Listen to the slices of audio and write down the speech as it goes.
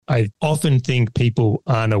I often think people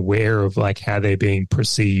aren't aware of like how they're being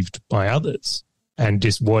perceived by others and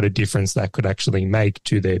just what a difference that could actually make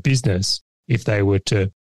to their business if they were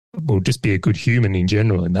to, well, just be a good human in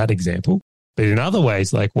general in that example. But in other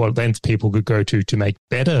ways, like what lengths people could go to make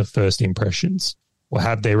better first impressions or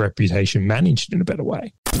have their reputation managed in a better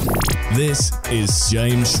way. This is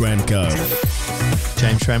James Schramko.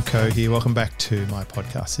 James Schramko here. Welcome back to my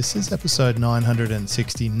podcast. This is episode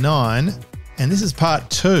 969, and this is part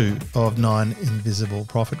 2 of 9 Invisible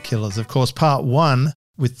Profit Killers. Of course, part 1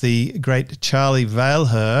 with the great Charley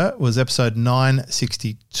Valher was episode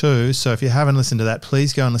 962. So if you haven't listened to that,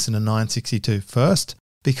 please go and listen to 962 first,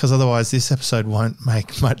 because otherwise this episode won't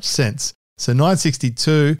make much sense. So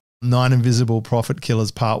 962, 9 Invisible Profit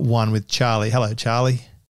Killers, part 1 with Charley. Hello, Charley.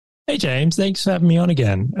 Hey, James. Thanks for having me on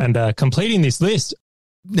again and completing this list.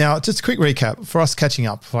 Now, just a quick recap for us catching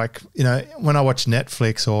up. Like, you know, when I watch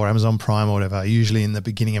Netflix or Amazon Prime or whatever, usually in the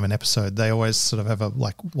beginning of an episode, they always sort of have a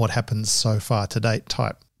like what happens so far to date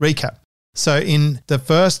type recap. So in the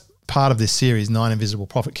first part of this series, 9 Invisible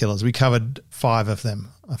Profit Killers, we covered 5 of them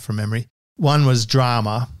from memory. One was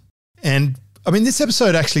drama. And I mean, this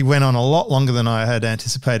episode actually went on a lot longer than I had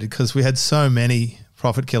anticipated because we had so many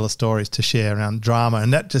profit killer stories to share around drama.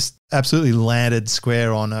 And that just absolutely landed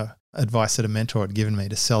square on advice that a mentor had given me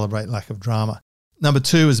to celebrate lack of drama. Number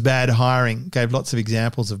 2 is bad hiring. Gave lots of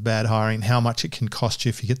examples of bad hiring, how much it can cost you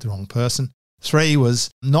if you get the wrong person. 3 was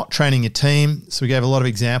not training a team. So we gave a lot of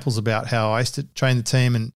examples about how I used to train the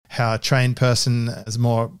team and how a trained person is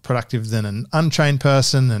more productive than an untrained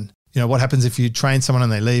person, and you know what happens if you train someone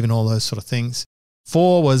and they leave and all those sort of things.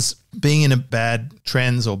 4 was being in a bad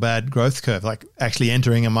trends or bad growth curve, like actually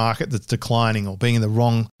entering a market that's declining or being in the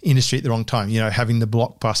wrong industry at the wrong time, you know, having the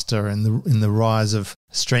blockbuster and in the rise of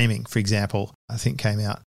streaming, for example, I think came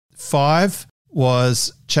out. 5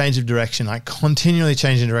 was change of direction, like continually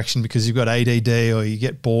changing direction because you've got ADD or you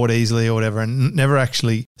get bored easily or whatever and never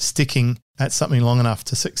actually sticking at something long enough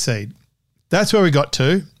to succeed. That's where we got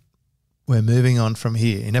to. We're moving on from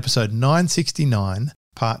here. In episode 969,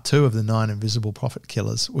 part 2 of the 9 Invisible Profit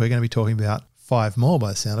Killers, we're going to be talking about 5 more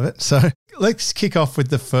by the sound of it. So let's kick off with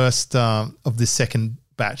the first of the second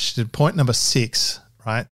batch to point number 6,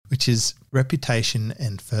 right, which is reputation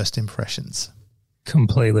and first impressions.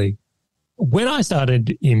 Completely. When I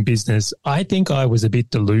started in business, I think I was a bit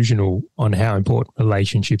delusional on how important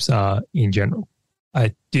relationships are in general.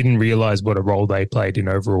 I didn't realize what a role they played in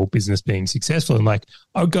overall business being successful. And like,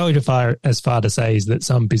 I would go as far to say is that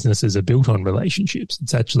some businesses are built on relationships.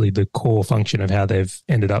 It's actually the core function of how they've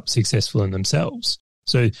ended up successful in themselves.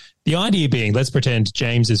 So the idea being, let's pretend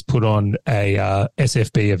James has put on a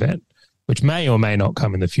SFB event, which may or may not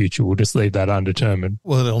come in the future. We'll just leave that undetermined.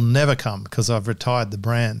 Well, it'll never come because I've retired the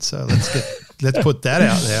brand. So let's put that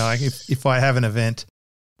out there. Like if I have an event,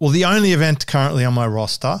 well, the only event currently on my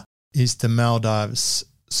roster is the Maldives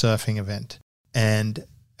surfing event. And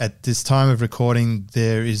at this time of recording,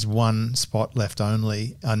 there is one spot left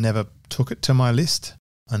only. I never took it to my list.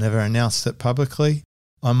 I never announced it publicly.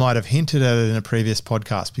 I might have hinted at it in a previous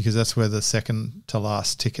podcast because that's where the second to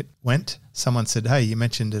last ticket went. Someone said, hey, you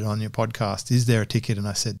mentioned it on your podcast. Is there a ticket? And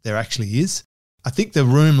I said, there actually is. I think the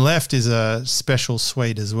room left is a special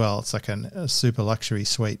suite as well. It's like a super luxury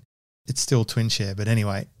suite. It's still twin share, but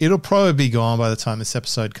anyway, it'll probably be gone by the time this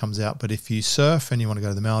episode comes out. But if you surf and you want to go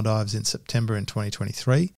to the Maldives in September in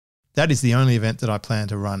 2023, that is the only event that I plan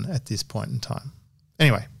to run at this point in time.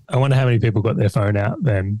 Anyway. I wonder how many people got their phone out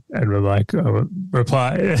then and were like,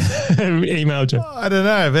 reply, email you. I don't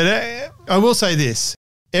know, but I will say this.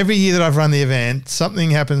 Every year that I've run the event, something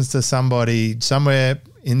happens to somebody somewhere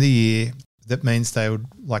in the year that means they would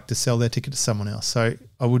like to sell their ticket to someone else. So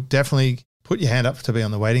I would definitely put your hand up to be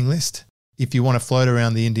on the waiting list. If you want to float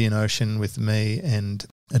around the Indian Ocean with me and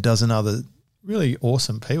a dozen other really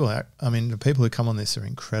awesome people. I mean, the people who come on this are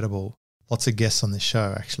incredible. Lots of guests on this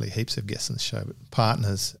show, actually, heaps of guests on the show, but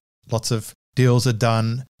partners, lots of deals are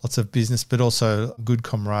done, lots of business, but also good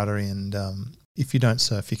camaraderie. And if you don't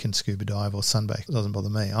surf, you can scuba dive or sunbake. It doesn't bother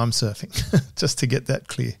me. I'm surfing, just to get that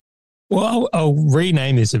clear. Well, I'll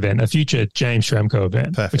rename this event a future James Schramko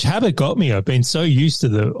event, Perfect. Which habit got me. I've been so used to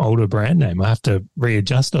the older brand name. I have to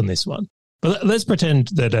readjust on this one. But let's pretend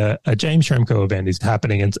that a James Schramko event is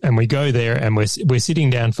happening and we go there and we're sitting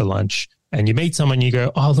down for lunch and you meet someone, you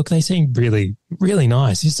go, oh, look, they seem really, really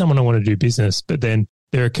nice. This is someone I want to do business. But then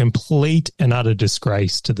they're a complete and utter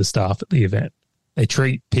disgrace to the staff at the event. They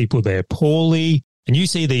treat people there poorly. And you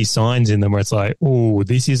see these signs in them where it's like, oh,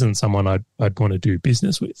 this isn't someone I'd want to do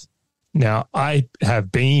business with. Now, I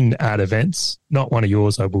have been at events, not one of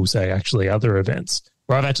yours, I will say, actually, other events,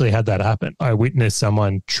 where I've actually had that happen. I witnessed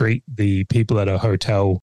someone treat the people at a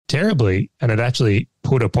hotel terribly. And it actually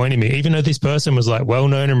put a point in me, even though this person was like well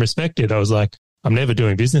known and respected. I was like, I'm never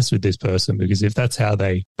doing business with this person, because if that's how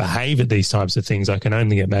they behave at these types of things, I can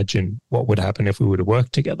only imagine what would happen if we were to work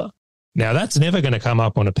together. Now, that's never going to come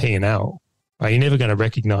up on a P&L. You're never going to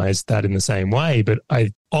recognize that in the same way. But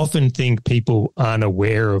I often think people aren't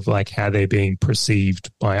aware of like how they're being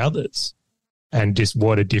perceived by others, and just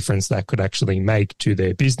what a difference that could actually make to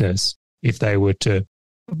their business if they were to,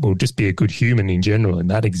 well, just be a good human in general in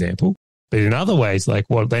that example. But in other ways, like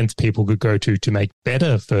what lengths people could go to make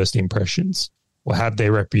better first impressions or have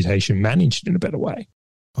their reputation managed in a better way.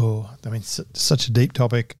 Oh, I mean, such a deep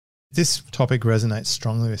topic. This topic resonates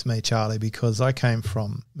strongly with me, Charlie, because I came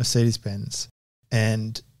from Mercedes-Benz,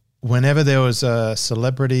 and whenever there was a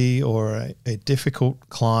celebrity or a difficult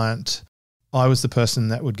client, I was the person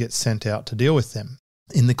that would get sent out to deal with them.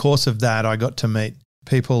 In the course of that, I got to meet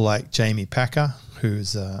people like Jamie Packer,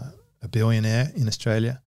 who's a billionaire in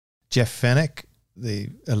Australia, Jeff Fenech, the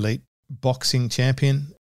elite boxing champion,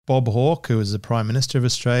 Bob Hawke, who was the Prime Minister of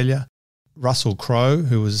Australia, Russell Crowe,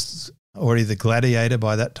 who was already the gladiator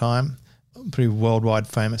by that time, pretty worldwide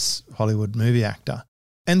famous Hollywood movie actor,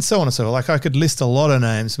 and so on and so forth. Like, I could list a lot of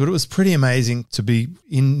names, but it was pretty amazing to be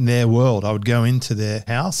in their world. I would go into their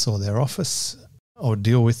house or their office. I would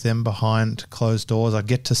deal with them behind closed doors. I'd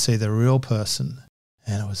get to see the real person,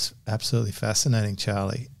 and it was absolutely fascinating,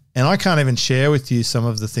 Charlie. And I can't even share with you some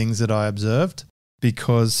of the things that I observed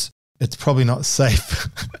because it's probably not safe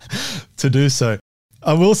to do so.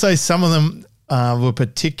 I will say some of them were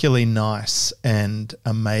particularly nice and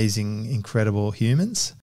amazing, incredible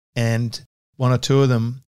humans. And one or two of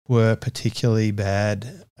them were particularly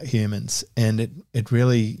bad humans. And it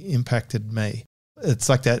really impacted me. It's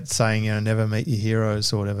like that saying, never meet your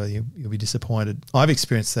heroes or whatever, you'll be disappointed. I've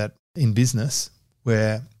experienced that in business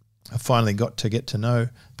where I finally got to get to know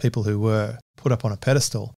people who were put up on a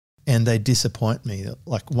pedestal and they disappoint me.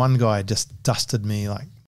 Like, one guy just dusted me like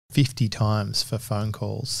 50 times for phone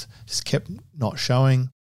calls, just kept not showing,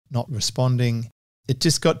 not responding. It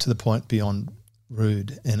just got to the point beyond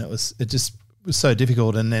rude, and it just was so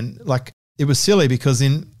difficult. And then, like, it was silly because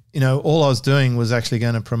all I was doing was actually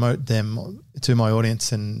going to promote them to my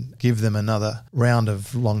audience and give them another round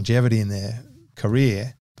of longevity in their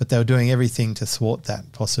career, but they were doing everything to thwart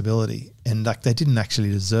that possibility. And like, they didn't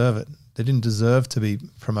actually deserve it. They didn't deserve to be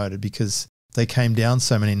promoted because they came down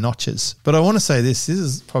so many notches. But I want to say this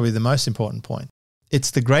is probably the most important point.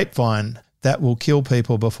 It's the grapevine that will kill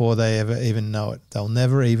people before they ever even know it. They'll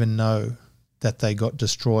never even know that they got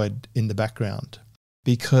destroyed in the background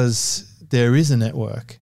because there is a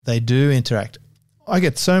network. They do interact. I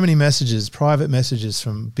get so many messages, private messages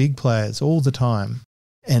from big players all the time,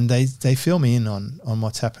 and they fill me in on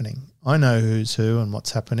what's happening. I know who's who and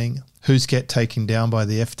what's happening, who's get taken down by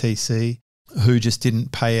the FTC, who just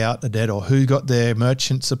didn't pay out a debt, or who got their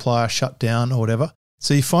merchant supplier shut down or whatever.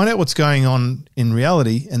 So you find out what's going on in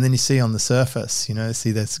reality, and then you see on the surface,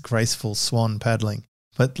 see this graceful swan paddling,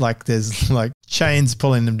 but like there's like chains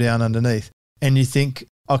pulling them down underneath. And you think,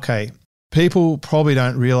 okay, people probably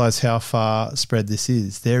don't realize how far spread this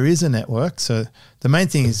is. There is a network. So the main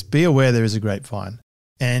thing is be aware there is a grapevine,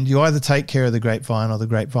 and you either take care of the grapevine or the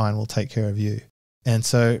grapevine will take care of you. And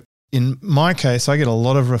so in my case, I get a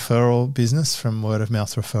lot of referral business from word of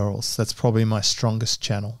mouth referrals. That's probably my strongest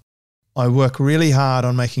channel. I work really hard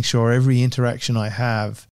on making sure every interaction I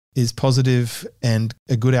have is positive and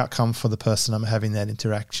a good outcome for the person I'm having that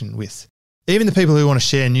interaction with. Even the people who want to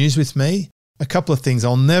share news with me, a couple of things.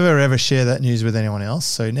 I'll never ever share that news with anyone else.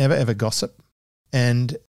 So never ever gossip.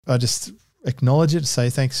 And I just acknowledge it, say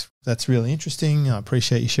thanks, that's really interesting. I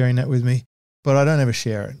appreciate you sharing that with me. But I don't ever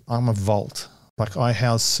share it. I'm a vault. Like, I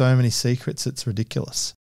house so many secrets, it's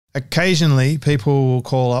ridiculous. Occasionally, people will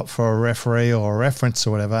call up for a referee or a reference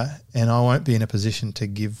or whatever, and I won't be in a position to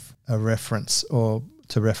give a reference or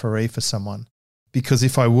to referee for someone. Because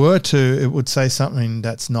if I were to, it would say something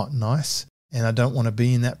that's not nice, and I don't want to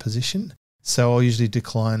be in that position. So I'll usually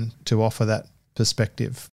decline to offer that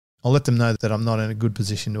perspective. I'll let them know that I'm not in a good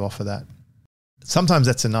position to offer that. Sometimes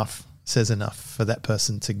that's enough, says enough for that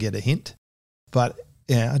person to get a hint. But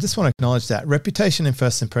yeah, I just want to acknowledge that. Reputation and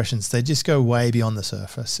first impressions, they just go way beyond the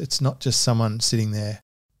surface. It's not just someone sitting there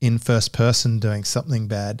in first person doing something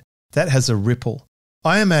bad. That has a ripple.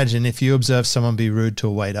 I imagine if you observe someone be rude to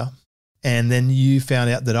a waiter and then you found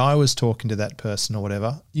out that I was talking to that person or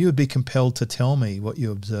whatever, you would be compelled to tell me what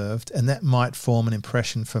you observed, and that might form an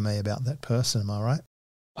impression for me about that person. Am I right?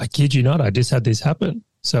 I kid you not. I just had this happen.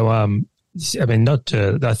 So, I mean,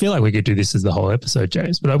 I feel like we could do this as the whole episode,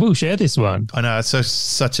 James, but I will share this one. I know, it's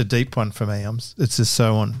such a deep one for me. It's just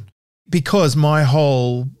so on. Because my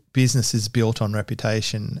whole business is built on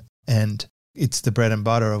reputation and it's the bread and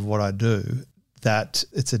butter of what I do, that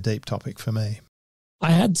it's a deep topic for me.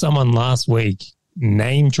 I had someone last week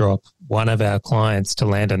name drop one of our clients to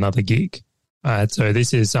land another gig. So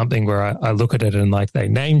this is something where I look at it and like they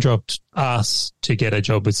name dropped us to get a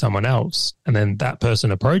job with someone else. And then that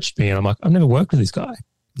person approached me and I'm like, I've never worked with this guy.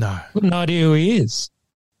 No. I've got no idea who he is.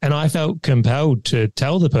 And I felt compelled to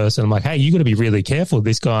tell the person, I'm like, hey, you got to be really careful.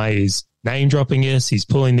 This guy is name dropping us. He's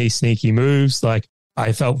pulling these sneaky moves. Like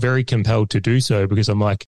I felt very compelled to do so because I'm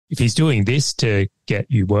like, if he's doing this to get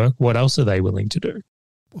you work, what else are they willing to do?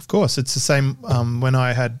 Of course, it's the same when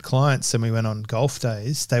I had clients and we went on golf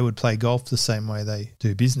days, they would play golf the same way they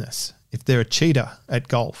do business. If they're a cheater at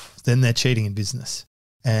golf, then they're cheating in business.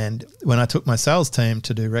 And when I took my sales team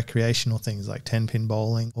to do recreational things like 10-pin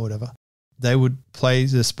bowling or whatever, they would play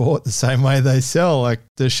the sport the same way they sell. Like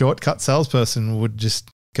the shortcut salesperson would just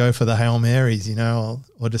go for the Hail Marys,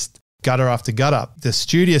 or just gutter after gutter. The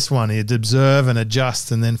studious one, he'd observe and adjust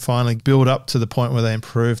and then finally build up to the point where they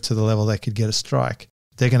improve to the level they could get a strike.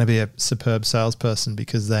 They're going to be a superb salesperson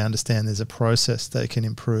because they understand there's a process they can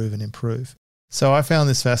improve and improve. So I found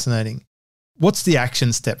this fascinating. What's the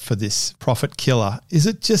action step for this profit killer? Is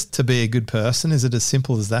it just to be a good person? Is it as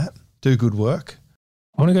simple as that? Do good work?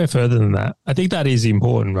 I want to go further than that. I think that is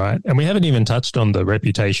important, right? And we haven't even touched on the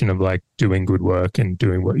reputation of like doing good work and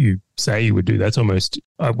doing what you say you would do. That's almost,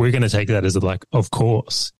 we're going to take that as of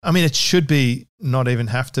course. I mean, it should be not even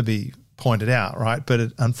have to be pointed out, right? But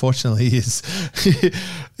it unfortunately is.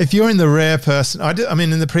 If you're in the rare person,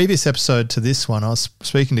 in the previous episode to this one, I was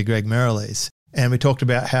speaking to Greg Merrilees and we talked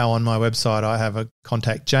about how on my website I have a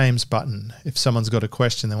contact James button. If someone's got a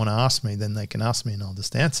question they want to ask me, then they can ask me and I'll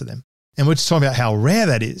just answer them. And we're just talking about how rare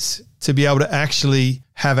that is to be able to actually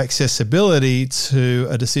have accessibility to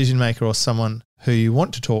a decision maker or someone who you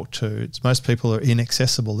want to talk to. Most people are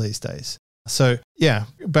inaccessible these days. So yeah,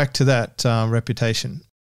 back to that reputation.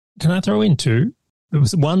 Can I throw in two?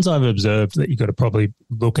 The ones I've observed that you got to probably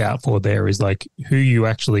look out for there is like who you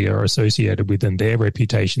actually are associated with and their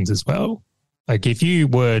reputations as well. Like if you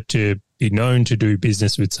were to be known to do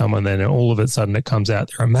business with someone, then all of a sudden it comes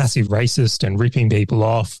out they're a massive racist and ripping people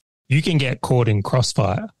off, you can get caught in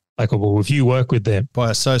crossfire. Like, well, if you work with them.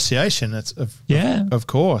 By association, of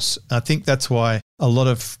course. I think that's why a lot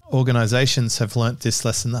of organizations have learnt this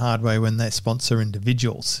lesson the hard way when they sponsor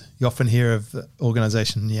individuals. You often hear of the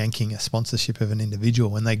organization yanking a sponsorship of an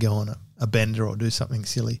individual when they go on a bender or do something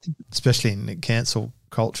silly, especially in a cancel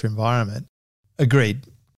culture environment. Agreed.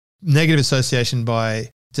 Negative association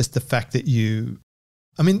by just the fact that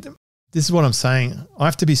this is what I'm saying. I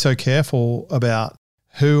have to be so careful about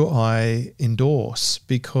who I endorse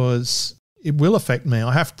because it will affect me.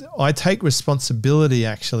 I take responsibility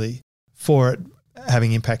actually for it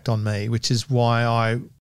having impact on me, which is why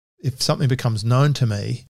if something becomes known to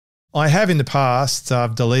me, I have in the past,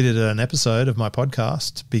 I've deleted an episode of my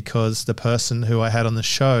podcast because the person who I had on the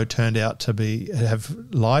show turned out to have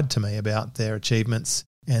lied to me about their achievements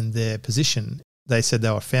and their position. They said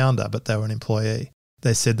they were a founder, but they were an employee.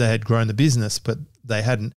 They said they had grown the business, but they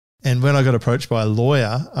hadn't. And when I got approached by a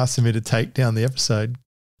lawyer asking me to take down the episode,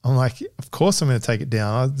 I'm like, of course I'm going to take it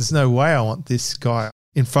down. There's no way I want this guy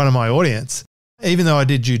in front of my audience. Even though I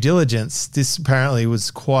did due diligence, this apparently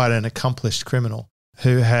was quite an accomplished criminal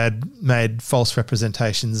who had made false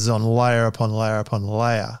representations on layer upon layer upon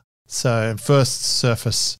layer. So first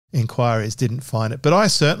surface inquiries didn't find it. But I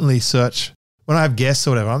certainly search, when I have guests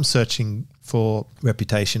or whatever, I'm searching for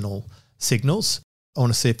reputational signals. I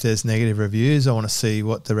want to see if there's negative reviews. I want to see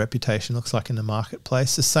what the reputation looks like in the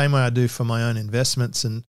marketplace, the same way I do for my own investments.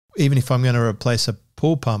 And even if I'm going to replace a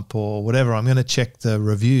pool pump or whatever, I'm going to check the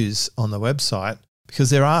reviews on the website because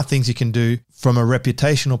there are things you can do from a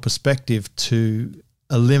reputational perspective to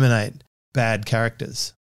eliminate bad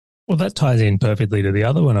characters. Well, that ties in perfectly to the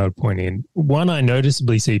other one I would point in. One I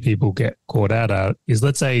noticeably see people get caught out at is,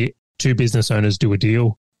 let's say two business owners do a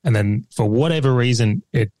deal and then for whatever reason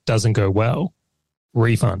it doesn't go well.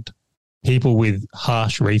 Refund. People with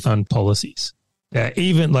harsh refund policies.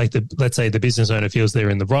 Even like let's say the business owner feels they're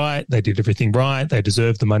in the right, they did everything right, they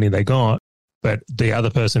deserve the money they got, but the other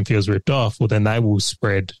person feels ripped off, well, then they will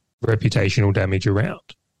spread reputational damage around.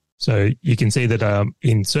 So you can see that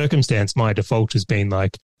in circumstance, my default has been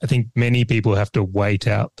like, I think many people have to wait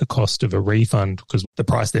out the cost of a refund because the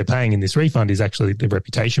price they're paying in this refund is actually the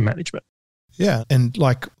reputation management. Yeah. And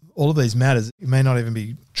like all of these matters, it may not even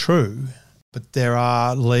be true, but there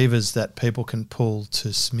are levers that people can pull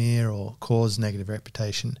to smear or cause negative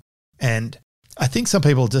reputation. And I think some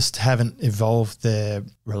people just haven't evolved their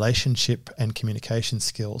relationship and communication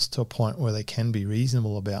skills to a point where they can be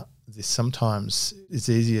reasonable about this. Sometimes it's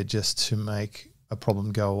easier just to make a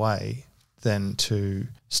problem go away than to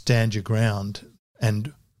stand your ground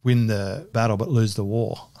and win the battle but lose the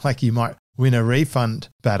war. Like you might win a refund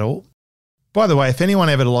battle. By the way, if anyone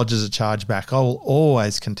ever lodges a chargeback, I will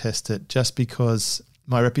always contest it just because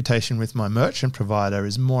my reputation with my merchant provider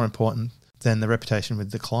is more important than the reputation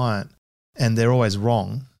with the client. And they're always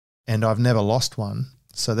wrong. And I've never lost one.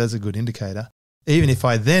 So there's a good indicator. Even if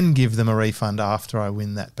I then give them a refund after I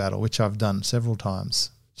win that battle, which I've done several times,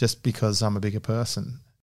 just because I'm a bigger person.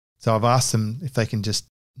 So I've asked them if they can just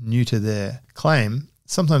neuter their claim.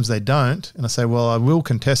 Sometimes they don't. And I say, well, I will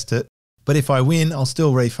contest it. But if I win, I'll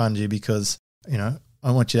still refund you because,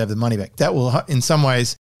 I want you to have the money back. That will, in some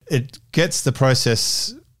ways, it gets the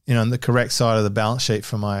process, on the correct side of the balance sheet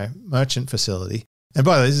for my merchant facility. And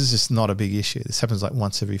by the way, this is just not a big issue. This happens like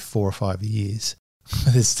once every 4 or 5 years.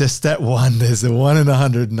 There's just that one. There's the 1 in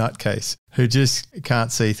 100 nutcase who just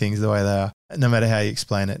can't see things the way they are, no matter how you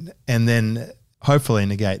explain it. And then hopefully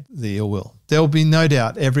negate the ill will. There'll be no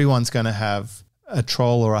doubt everyone's going to have a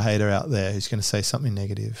troll or a hater out there who's going to say something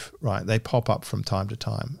negative, right? They pop up from time to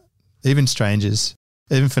time. Even strangers,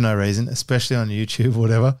 even for no reason, especially on YouTube or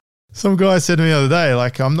whatever. Some guy said to me the other day,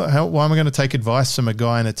 like, why am I going to take advice from a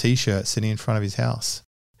guy in a T-shirt sitting in front of his house?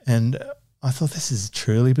 And I thought, this is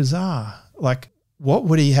truly bizarre. Like, what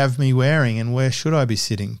would he have me wearing and where should I be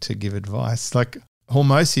sitting to give advice? Like,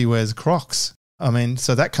 Hormozy wears Crocs. I mean,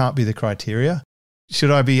 so that can't be the criteria.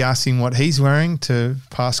 Should I be asking what he's wearing to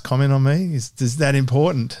pass comment on me? Is that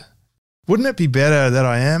important? Wouldn't it be better that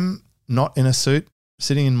I am not in a suit,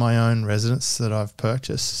 sitting in my own residence that I've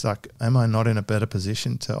purchased? Like, am I not in a better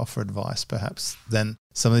position to offer advice perhaps than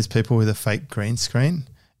some of these people with a fake green screen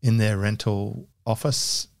in their rental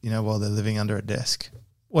office, while they're living under a desk?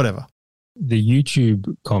 Whatever. The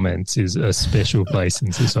YouTube comments is a special place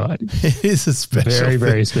in society. It is a very,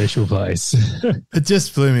 very special place. It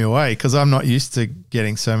just blew me away because I'm not used to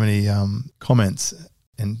getting so many comments,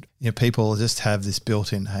 and people just have this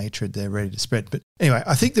built-in hatred they're ready to spread. But anyway,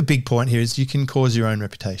 I think the big point here is you can cause your own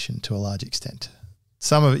reputation to a large extent.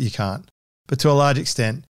 Some of it you can't, but to a large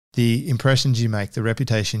extent, the impressions you make, the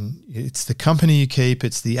reputation, it's the company you keep,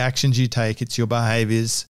 it's the actions you take, it's your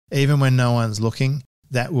behaviors, even when no one's looking.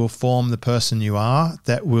 That will form the person you are,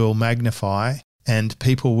 that will magnify, and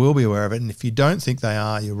people will be aware of it. And if you don't think they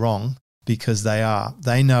are, you're wrong, because they are.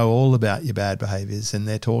 They know all about your bad behaviors and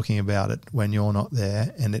they're talking about it when you're not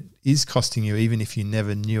there, and it is costing you even if you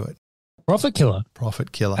never knew it. Profit killer.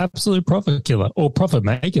 Profit killer. Absolute profit killer, or profit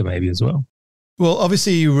maker maybe as well. Well,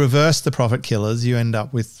 obviously you reverse the profit killers, you end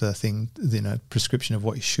up with the thing, prescription of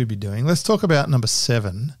what you should be doing. Let's talk about number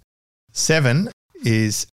 7. 7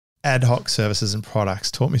 is ad hoc services and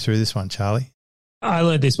products. Talk me through this one, Charlie. I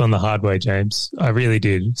learned this one the hard way, James. I really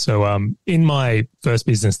did. So in my first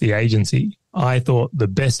business, the agency, I thought the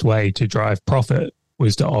best way to drive profit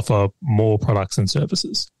was to offer more products and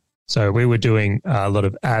services. So we were doing a lot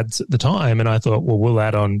of ads at the time, and I thought, well, we'll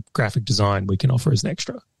add on graphic design we can offer as an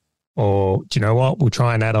extra. Or, do you know what? We'll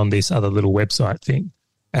try and add on this other little website thing.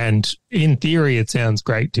 And in theory, it sounds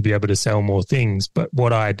great to be able to sell more things. But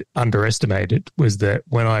what I'd underestimated was that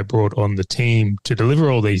when I brought on the team to deliver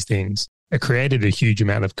all these things, it created a huge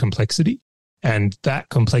amount of complexity. And that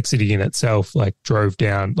complexity in itself, drove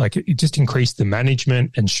down, it just increased the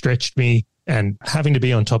management and stretched me. And having to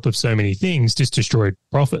be on top of so many things just destroyed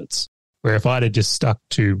profits. Where if I'd have just stuck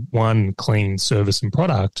to one clean service and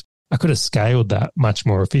product, I could have scaled that much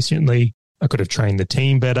more efficiently. I could have trained the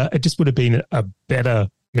team better. It just would have been a better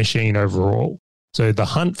machine overall. So the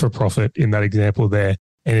hunt for profit in that example there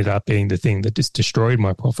ended up being the thing that just destroyed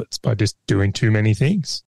my profits by just doing too many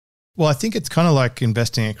things. Well, I think it's kind of like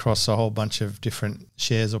investing across a whole bunch of different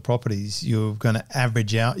shares or properties. You're going to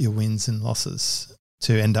average out your wins and losses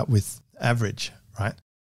to end up with average, right?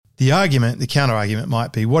 The counter argument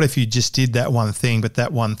might be, what if you just did that one thing, but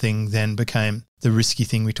that one thing then became the risky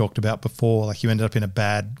thing we talked about before, like you ended up in a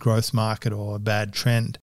bad growth market or a bad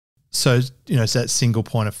trend. So, it's that single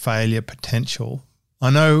point of failure potential. I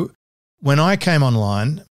know when I came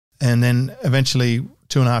online and then eventually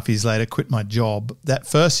 2.5 years later quit my job, that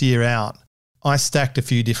first year out, I stacked a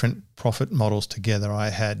few different profit models together.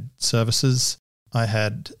 I had services, I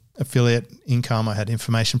had affiliate income, I had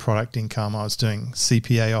information product income, I was doing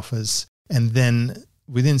CPA offers. And then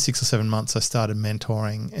within 6 or 7 months, I started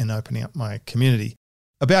mentoring and opening up my community.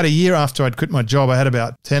 About a year after I'd quit my job, I had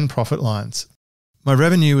about 10 profit lines. My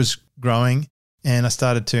revenue was growing and I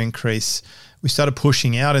started to increase. We started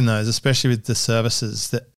pushing out in those, especially with the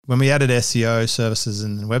services that when we added SEO services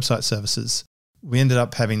and website services, we ended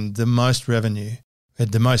up having the most revenue. We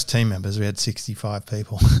had the most team members. We had 65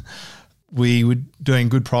 people. we were doing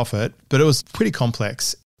good profit, but it was pretty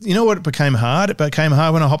complex. You know what it became hard? It became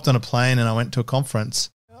hard when I hopped on a plane and I went to a conference.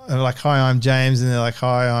 They're like, hi, I'm James. And they're like,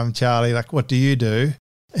 hi, I'm Charley. Like, what do you do?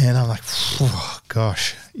 And I'm like, oh,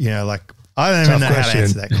 gosh, like I don't even know how to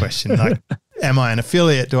answer that question. Like, am I an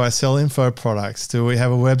affiliate? Do I sell info products? Do we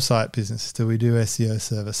have a website business? Do we do SEO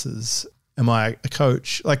services? Am I a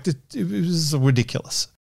coach? Like, it was ridiculous.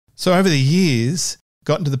 So over the years,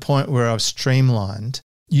 gotten to the point where I've streamlined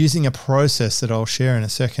using a process that I'll share in a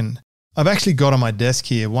second. I've actually got on my desk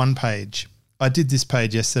here one page. I did this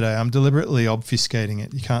page yesterday. I'm deliberately obfuscating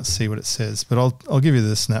it. You can't see what it says, but I'll give you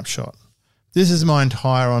the snapshot. This is my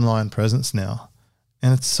entire online presence now,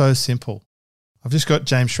 and it's so simple. I've just got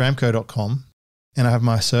jamesschramko.com, and I have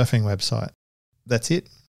my surfing website. That's it.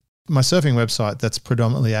 My surfing website, that's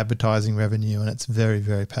predominantly advertising revenue, and it's very,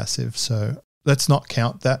 very passive. So let's not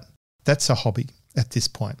count that. That's a hobby at this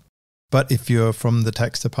point. But if you're from the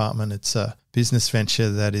tax department, it's a business venture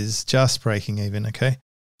that is just breaking even, okay?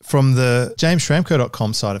 From the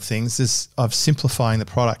jamesschramko.com side of things, I'm simplifying the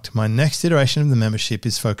product. My next iteration of the membership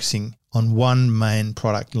is focusing on one main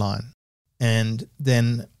product line. And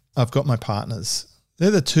then I've got my partners.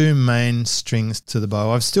 They're the two main strings to the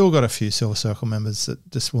bow. I've still got a few Silver Circle members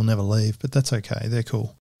that just will never leave, but that's okay. They're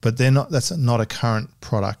cool. But that's not a current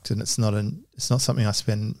product, and it's not something I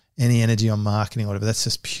spend any energy on marketing or whatever. That's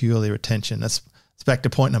just purely retention. It's back to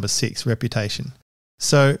point number 6, reputation.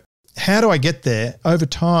 So how do I get there? Over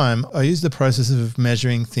time, I use the process of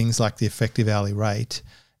measuring things like the effective hourly rate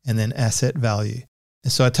and then asset value.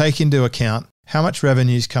 And so I take into account how much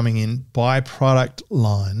revenue is coming in by product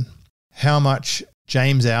line, how much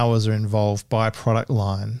James hours are involved by product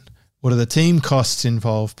line, what are the team costs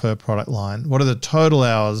involved per product line, what are the total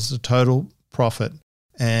hours, the total profit,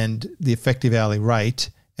 and the effective hourly rate,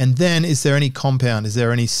 and then is there any compound, is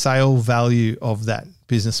there any sale value of that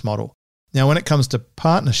business model? Now, when it comes to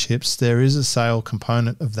partnerships, there is a sale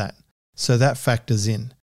component of that. So that factors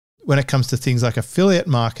in. When it comes to things like affiliate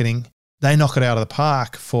marketing, they knock it out of the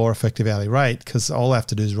park for effective hourly rate because all I have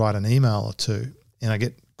to do is write an email or two and I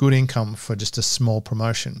get good income for just a small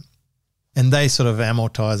promotion. And they sort of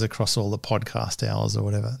amortize across all the podcast hours or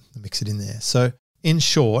whatever, mix it in there. So in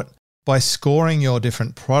short, by scoring your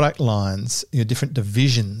different product lines, your different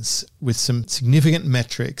divisions with some significant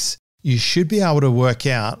metrics, you should be able to work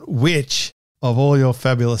out which of all your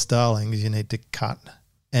fabulous darlings you need to cut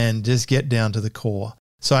and just get down to the core.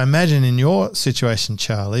 So I imagine in your situation,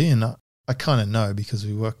 Charley, and I kind of know because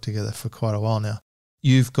we worked together for quite a while now,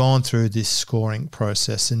 you've gone through this scoring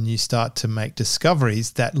process and you start to make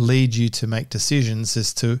discoveries that lead you to make decisions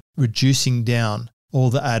as to reducing down all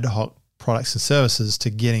the ad hoc products and services to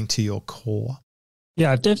getting to your core.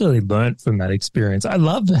 Yeah, I've definitely learned from that experience. I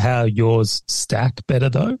love how yours stack better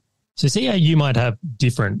though. So see how you might have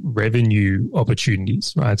different revenue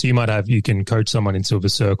opportunities, right? So you can coach someone in Silver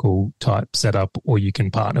Circle type setup, or you can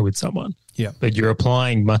partner with someone. Yeah. But you're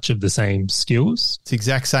applying much of the same skills. It's the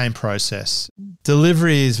exact same process.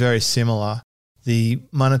 Delivery is very similar. The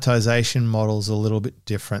monetization model is a little bit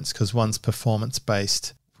different because one's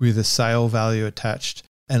performance-based with a sale value attached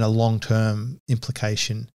and a long-term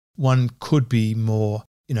implication. One could be more,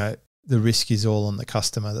 the risk is all on the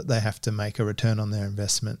customer that they have to make a return on their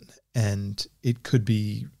investment. And it could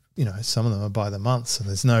be, some of them are by the month, so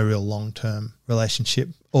there's no real long-term relationship.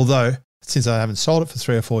 Although, since I haven't sold it for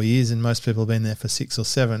 3 or 4 years and most people have been there for 6 or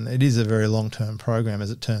 7, it is a very long-term program as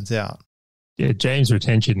it turns out. Yeah, James'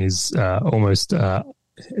 retention is almost,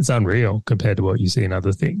 it's unreal compared to what you see in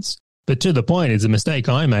other things. But to the point is a mistake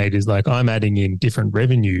I made is like I'm adding in different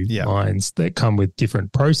revenue lines that come with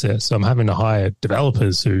different process. So I'm having to hire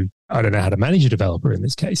developers who I don't know how to manage a developer in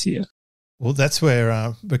this case here. Well, that's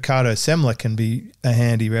where Ricardo Semler can be a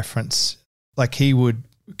handy reference. Like he would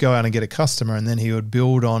go out and get a customer and then he would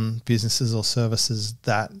build on businesses or services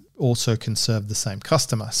that also can serve the same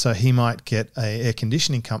customer. So he might get an air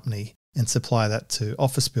conditioning company and supply that to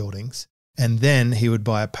office buildings. And then he would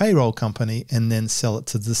buy a payroll company and then sell it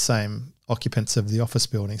to the same occupants of the office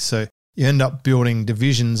building. So you end up building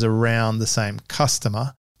divisions around the same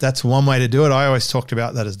customer. That's one way to do it. I always talked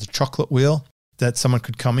about that as the chocolate wheel, that someone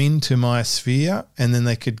could come into my sphere and then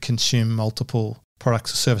they could consume multiple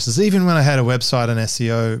products or services. Even when I had a website, an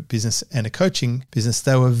SEO business and a coaching business,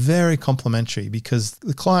 they were very complementary because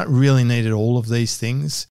the client really needed all of these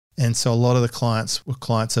things. And so a lot of the clients were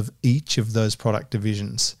clients of each of those product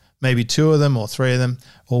divisions, maybe 2 of them or 3 of them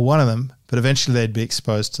or 1 of them, but eventually they'd be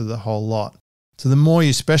exposed to the whole lot. So the more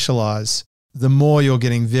you specialize, the more you're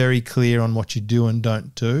getting very clear on what you do and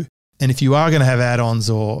don't do. And if you are going to have add-ons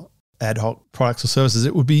or ad hoc products or services.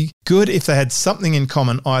 It would be good if they had something in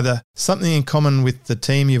common, either something in common with the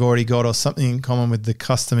team you've already got or something in common with the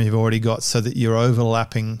customer you've already got, so that you're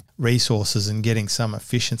overlapping resources and getting some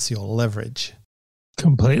efficiency or leverage.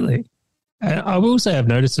 Completely. And I will say I've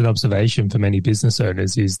noticed an observation for many business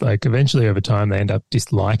owners is like eventually over time they end up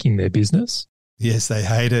disliking their business. Yes, they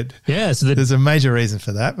hate it. Yeah. So there's a major reason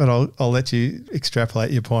for that, but I'll let you extrapolate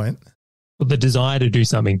your point. Well, the desire to do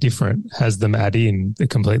something different has them add in a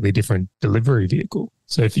completely different delivery vehicle.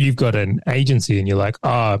 So if you've got an agency and you're like,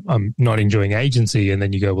 I'm not enjoying agency, and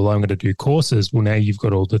then you go, well, I'm going to do courses. Well, now you've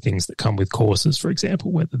got all the things that come with courses, for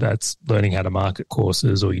example, whether that's learning how to market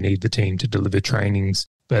courses or you need the team to deliver trainings.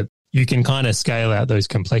 But you can kind of scale out those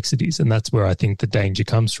complexities. And that's where I think the danger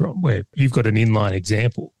comes from, where you've got an inline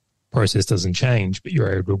example. Process doesn't change, but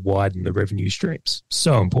you're able to widen the revenue streams.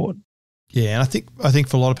 So important. Yeah, and I think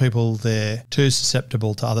for a lot of people, they're too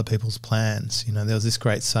susceptible to other people's plans. You know, there was this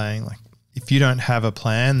great saying, like, if you don't have a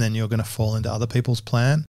plan, then you're going to fall into other people's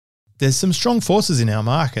plan. There's some strong forces in our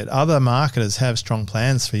market. Other marketers have strong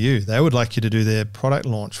plans for you. They would like you to do their product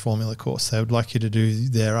launch formula course. They would like you to do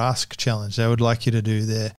their Ask Challenge. They would like you to do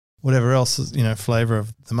their whatever else, flavor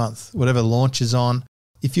of the month, whatever launch is on.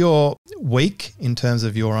 If you're weak in terms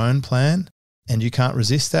of your own plan and you can't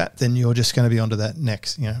resist that, then you're just going to be onto that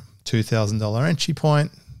next, $2,000 entry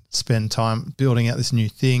point, spend time building out this new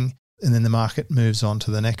thing, and then the market moves on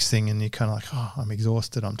to the next thing and you're kind of like, oh, I'm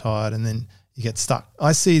exhausted, I'm tired, and then you get stuck.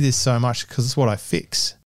 I see this so much because it's what I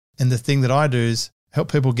fix. And the thing that I do is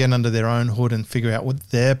help people get under their own hood and figure out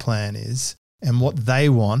what their plan is and what they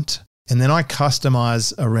want, and then I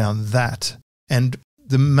customize around that. And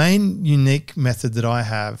the main unique method that I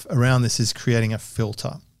have around this is creating a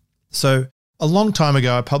filter. So a long time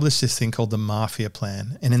ago, I published this thing called the Mafia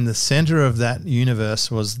Plan. And in the center of that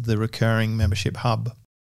universe was the recurring membership hub.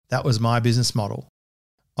 That was my business model.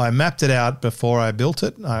 I mapped it out before I built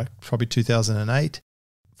it, probably 2008.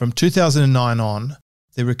 From 2009 on,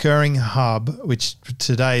 the recurring hub, which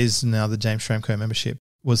today is now the James Schramko membership,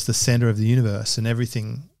 was the center of the universe, and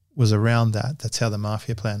everything was around that. That's how the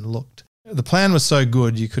Mafia Plan looked. The plan was so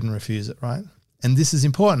good, you couldn't refuse it, right? And this is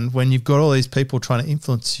important when you've got all these people trying to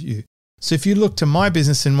influence you. So if you look to my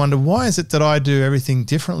business and wonder, why is it that I do everything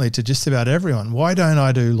differently to just about everyone? Why don't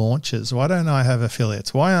I do launches? Why don't I have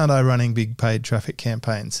affiliates? Why aren't I running big paid traffic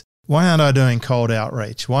campaigns? Why aren't I doing cold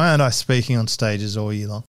outreach? Why aren't I speaking on stages all year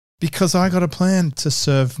long? Because I got a plan to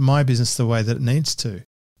serve my business the way that it needs to.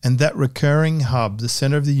 And that recurring hub, the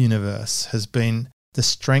center of the universe, has been the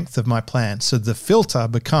strength of my plan. So the filter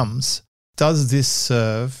becomes, does this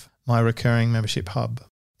serve my recurring membership hub?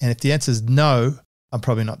 And if the answer is no, I'm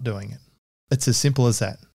probably not doing it. It's as simple as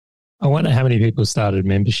that. I wonder how many people started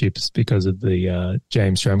memberships because of the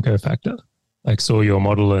James Schramko factor, like saw your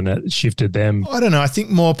model and it shifted them. I don't know. I think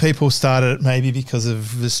more people started it maybe because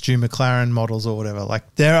of the Stu McLaren models or whatever.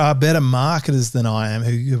 Like there are better marketers than I am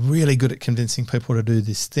who are really good at convincing people to do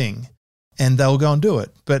this thing, and they'll go and do it.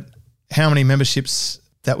 But how many memberships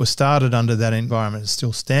that were started under that environment is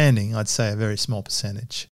still standing? I'd say a very small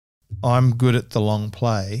percentage. I'm good at the long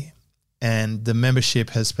play, and the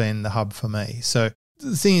membership has been the hub for me. So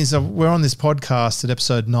the thing is, we're on this podcast at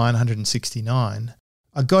episode 969.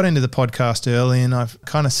 I got into the podcast early and I've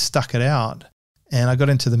kind of stuck it out. And I got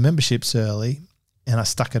into the memberships early and I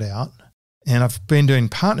stuck it out. And I've been doing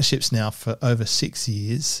partnerships now for over 6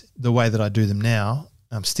 years, the way that I do them now.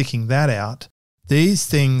 I'm sticking that out. These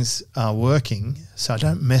things are working, so I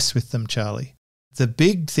don't mess with them, Charlie. The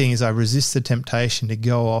big thing is I resist the temptation to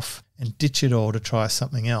go off and ditch it all to try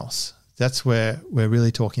something else. That's where we're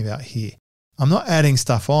really talking about here. I'm not adding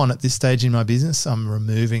stuff on at this stage in my business. I'm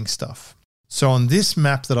removing stuff. So on this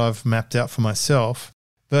map that I've mapped out for myself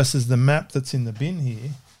versus the map that's in the bin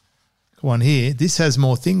here, one here, this has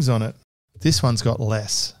more things on it. This one's got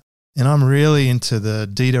less. And I'm really into the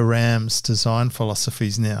Dieter Ram's design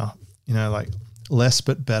philosophies now, like less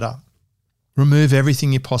but better. Remove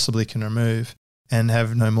everything you possibly can remove and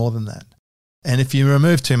have no more than that. And if you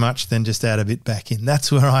remove too much, then just add a bit back in.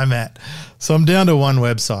 That's where I'm at. So I'm down to one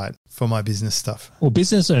website for my business stuff. Well,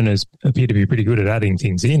 business owners appear to be pretty good at adding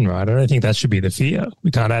things in, right? I don't think that should be the fear.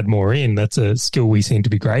 We can't add more in. That's a skill we seem to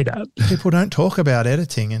be great at. People don't talk about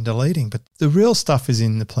editing and deleting, but the real stuff is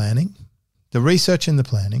in the planning, the research and the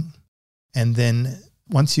planning. And then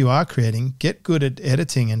once you are creating, get good at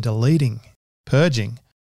editing and deleting, purging.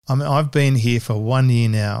 I've been here for 1 year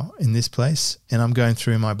now in this place, and I'm going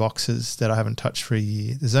through my boxes that I haven't touched for a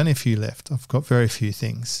year. There's only a few left. I've got very few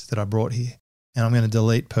things that I brought here, and I'm going to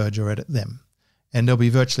delete, purge, or edit them. And there'll be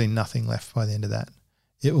virtually nothing left by the end of that.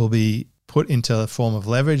 It will be put into a form of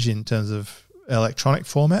leverage in terms of electronic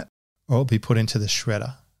format, or it'll be put into the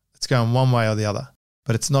shredder. It's going one way or the other,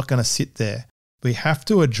 but it's not going to sit there. We have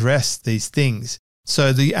to address these things.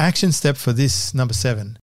 So the action step for this, number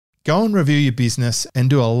 7, go and review your business and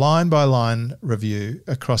do a line-by-line review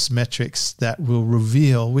across metrics that will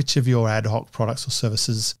reveal which of your ad hoc products or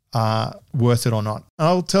services are worth it or not.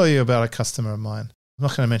 I'll tell you about a customer of mine. I'm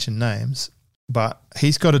not going to mention names, but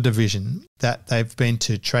he's got a division that they've been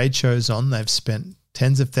to trade shows on. They've spent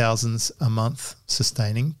tens of thousands a month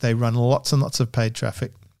sustaining. They run lots and lots of paid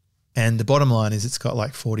traffic. And the bottom line is it's got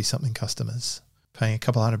like 40-something customers paying a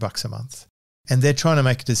couple $100 a month. And they're trying to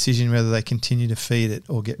make a decision whether they continue to feed it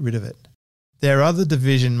or get rid of it. Their other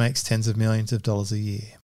division makes tens of millions of dollars a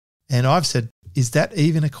year. And I've said, is that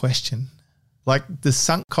even a question? Like the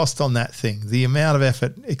sunk cost on that thing, the amount of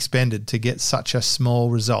effort expended to get such a small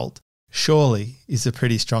result, surely is a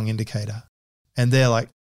pretty strong indicator. And they're like,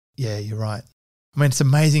 yeah, you're right. I mean, it's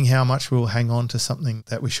amazing how much we'll hang on to something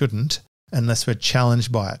that we shouldn't unless we're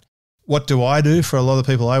challenged by it. What do I do for a lot of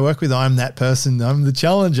the people I work with? I'm that person. I'm the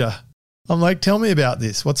challenger. I'm like, tell me about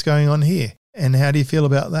this. What's going on here? And how do you feel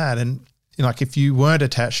about that? And like if you weren't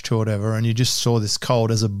attached to whatever and you just saw this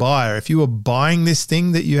cold as a buyer, if you were buying this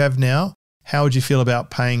thing that you have now, how would you feel about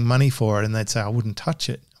paying money for it? And they'd say, I wouldn't touch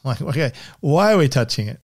it. I'm like, okay, why are we touching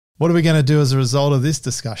it? What are we going to do as a result of this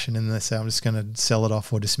discussion? And they say, I'm just going to sell it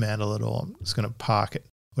off or dismantle it, or I'm just going to park it,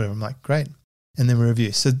 whatever. I'm like, great. And then we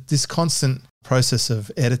review. So this constant process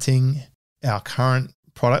of editing our current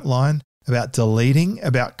product line, about deleting,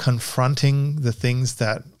 about confronting the things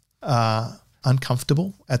that are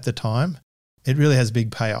uncomfortable at the time, it really has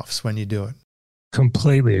big payoffs when you do it.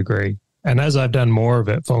 Completely agree. And as I've done more of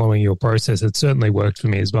it following your process, it certainly worked for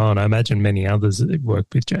me as well. And I imagine many others that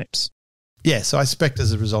worked with James. Yeah, so I expect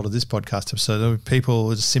as a result of this podcast episode,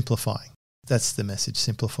 people are just simplifying. That's the message,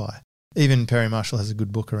 simplify. Even Perry Marshall has a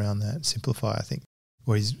good book around that, Simplify, I think,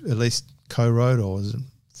 or he's at least co-wrote or was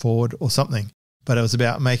forward or something. But it was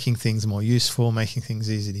about making things more useful, making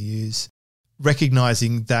things easy to use,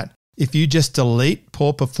 recognizing that if you just delete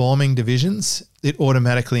poor performing divisions, it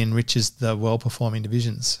automatically enriches the well-performing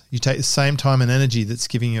divisions. You take the same time and energy that's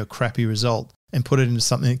giving you a crappy result and put it into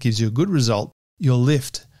something that gives you a good result, you'll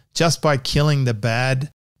lift. Just by killing the bad,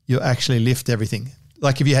 you'll actually lift everything.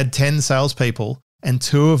 Like if you had 10 salespeople and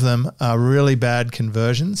 2 of them are really bad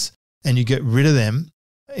conversions and you get rid of them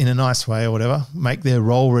in a nice way or whatever, make their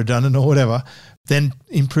role redundant or whatever, then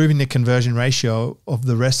improving the conversion ratio of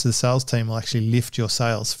the rest of the sales team will actually lift your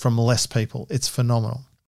sales from less people. It's phenomenal.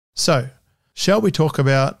 So, shall we talk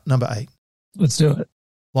about number 8? Let's do it.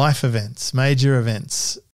 Life events, major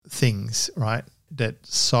events, things, right, that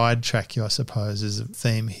sidetrack you, I suppose, is a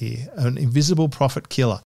theme here. An invisible profit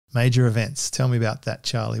killer, major events. Tell me about that,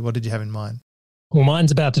 Charlie. What did you have in mind? Well,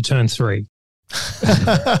 mine's about to turn 3.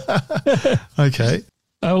 Okay.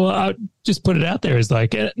 Oh, well, I just put it out there as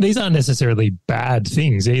like, these aren't necessarily bad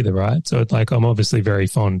things either, right? So it's like, I'm obviously very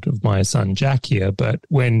fond of my son Jack here, but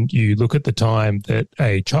when you look at the time that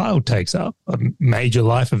a child takes up a major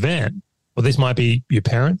life event, well, this might be your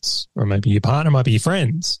parents or maybe your partner, might be your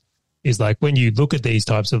friends, is like when you look at these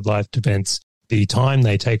types of life events, the time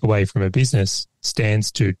they take away from a business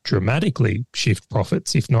stands to dramatically shift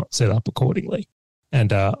profits, if not set up accordingly.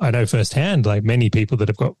 And I know firsthand, like many people that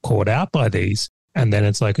have got caught out by these, and then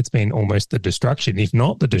it's like it's been almost the destruction, if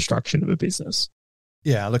not the destruction of a business.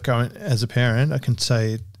 Yeah, look, as a parent, I can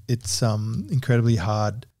say it's incredibly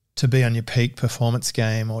hard to be on your peak performance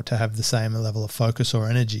game or to have the same level of focus or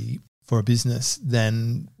energy for a business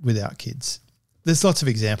than without kids. There's lots of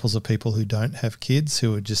examples of people who don't have kids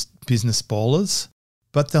who are just business ballers,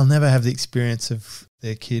 but they'll never have the experience of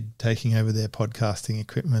their kid taking over their podcasting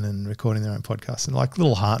equipment and recording their own podcast, and like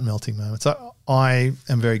little heart-melting moments. I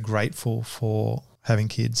am very grateful for having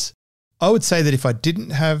kids. I would say that if I didn't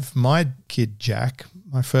have my kid, Jack,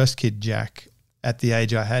 my first kid, Jack, at the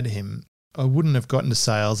age I had him, I wouldn't have gotten to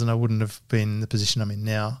sales and I wouldn't have been in the position I'm in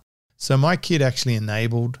now. So my kid actually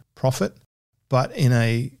enabled profit, but in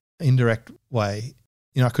a indirect way.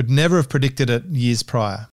 You know, I could never have predicted it years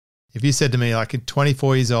prior. If you said to me, like at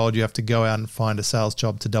 24 years old, you have to go out and find a sales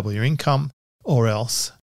job to double your income or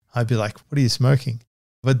else, I'd be like, what are you smoking?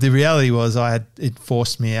 But the reality was it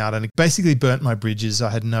forced me out and it basically burnt my bridges.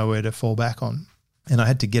 I had nowhere to fall back on and I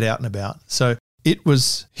had to get out and about. So it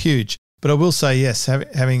was huge. But I will say, yes, I've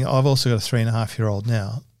also got a 3.5-year-old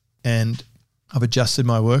now and I've adjusted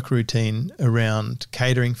my work routine around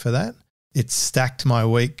catering for that. It's stacked my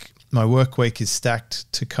week. My work week is stacked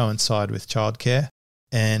to coincide with childcare.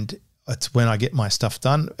 And it's when I get my stuff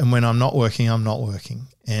done. And when I'm not working, I'm not working.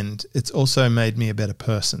 And it's also made me a better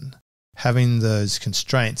person. Having those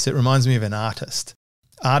constraints, it reminds me of an artist.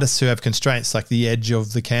 Artists who have constraints like the edge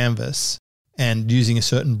of the canvas, and using a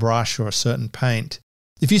certain brush or a certain paint.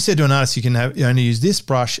 If you said to an artist, you only use this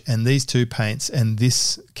brush and these two paints and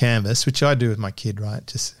this canvas, which I do with my kid, right?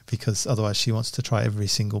 Just because otherwise she wants to try every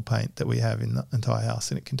single paint that we have in the entire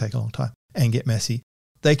house and it can take a long time and get messy.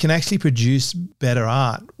 They can actually produce better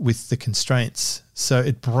art with the constraints. So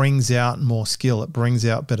it brings out more skill. It brings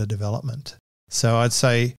out better development. So I'd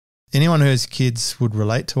say anyone who has kids would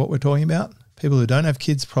relate to what we're talking about. People who don't have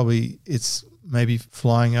kids, probably it's maybe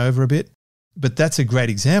flying over a bit. But that's a great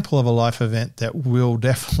example of a life event that will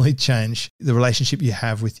definitely change the relationship you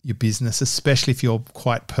have with your business, especially if you're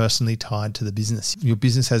quite personally tied to the business. Your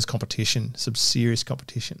business has competition, some serious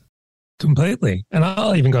competition. Completely. And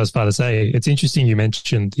I'll even go as far to say, it's interesting you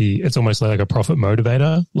mentioned it's almost like a profit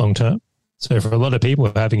motivator long term. So for a lot of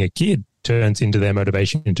people, having a kid turns into their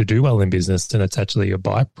motivation to do well in business, and it's actually a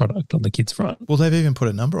byproduct on the kid's front. Well, they've even put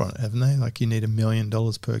a number on it, haven't they? Like you need $1 million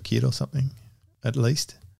per kid or something, at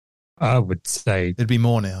least. I would say it'd be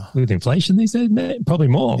more now with inflation these days, probably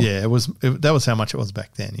more. Yeah, that was how much it was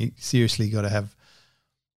back then. You seriously got to have,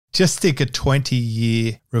 just think a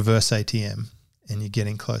 20-year reverse ATM and you're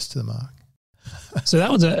getting close to the mark. So that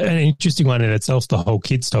was an interesting one in itself, the whole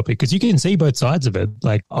kids topic, because you can see both sides of it.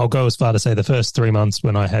 Like I'll go as far to say the first 3 months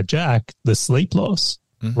when I had Jack, the sleep loss,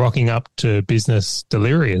 rocking up to business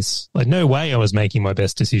delirious. Like no way I was making my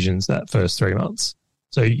best decisions that first 3 months.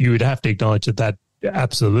 So you would have to acknowledge that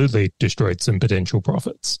absolutely destroyed some potential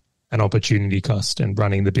profits and opportunity cost and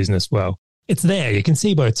running the business well. It's there. You can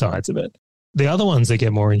see both sides of it. The other ones that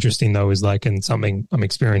get more interesting though is like, and something I'm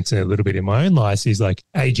experiencing a little bit in my own life is like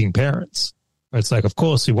aging parents. It's like, of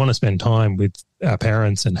course, we want to spend time with our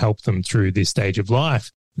parents and help them through this stage of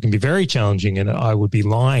life. It can be very challenging, and I would be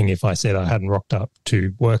lying if I said I hadn't rocked up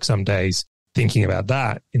to work some days thinking about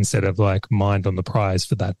that instead of like mind on the prize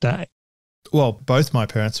for that day. Well, both my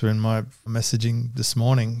parents were in my messaging this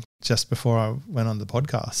morning just before I went on the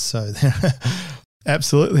podcast. So they're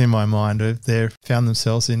absolutely in my mind. They've found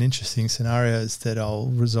themselves in interesting scenarios that I'll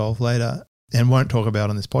resolve later and won't talk about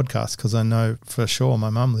on this podcast because I know for sure my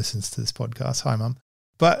mum listens to this podcast. Hi, Mum.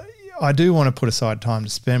 But I do want to put aside time to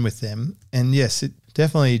spend with them. And yes, it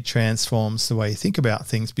definitely transforms the way you think about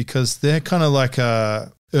things because they're kind of like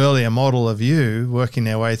a earlier model of you working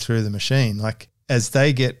their way through the machine. Like as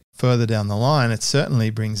they get further down the line, it certainly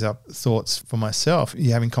brings up thoughts for myself.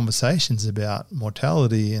 You're having conversations about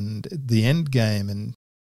mortality and the end game. And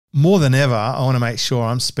more than ever, I want to make sure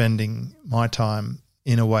I'm spending my time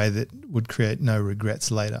in a way that would create no regrets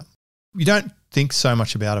later. You don't think so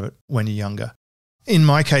much about it when you're younger. In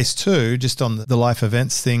my case too, just on the life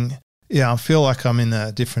events thing, I feel like I'm in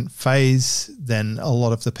a different phase than a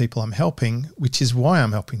lot of the people I'm helping, which is why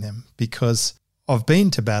I'm helping them because I've been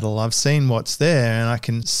to battle, I've seen what's there, and I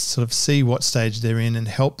can sort of see what stage they're in and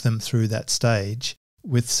help them through that stage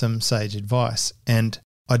with some sage advice. And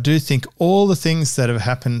I do think all the things that have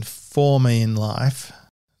happened for me in life,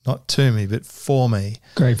 not to me, but for me,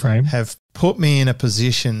 great frame, have put me in a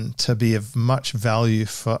position to be of much value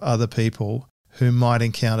for other people who might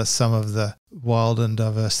encounter some of the wild and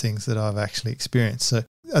diverse things that I've actually experienced. So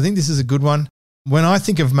I think this is a good one. When I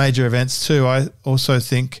think of major events too, I also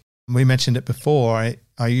think, we mentioned it before,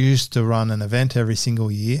 I used to run an event every single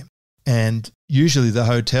year and usually the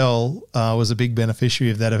hotel was a big beneficiary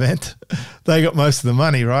of that event. They got most of the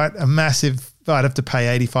money, right? I'd have to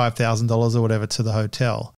pay $85,000 or whatever to the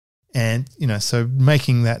hotel. And, so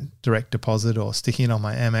making that direct deposit or sticking it on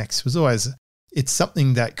my Amex was always, it's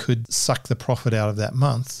something that could suck the profit out of that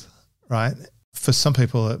month, right? For some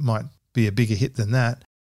people, it might be a bigger hit than that.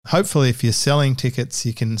 Hopefully, if you're selling tickets,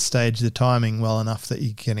 you can stage the timing well enough that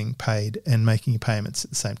you're getting paid and making payments at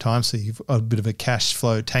the same time. So you've got a bit of a cash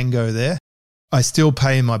flow tango there. I still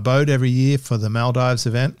pay my boat every year for the Maldives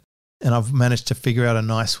event, and I've managed to figure out a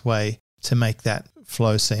nice way to make that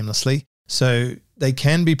flow seamlessly. So they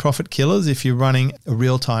can be profit killers if you're running a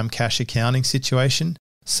real-time cash accounting situation.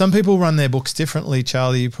 Some people run their books differently,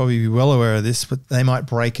 Charlie. You'd probably be well aware of this, but they might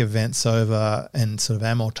break events over and sort of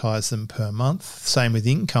amortize them per month. Same with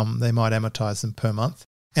income, they might amortize them per month.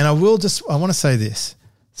 And I want to say this.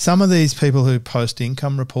 Some of these people who post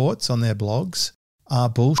income reports on their blogs are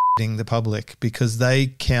bullshitting the public because they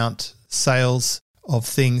count sales of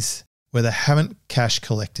things where they haven't cash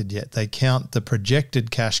collected yet. They count the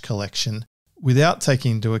projected cash collection without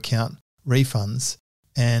taking into account refunds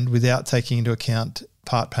and without taking into account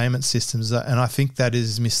part payment systems. And I think that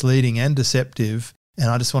is misleading and deceptive. And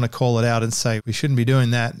I just want to call it out and say we shouldn't be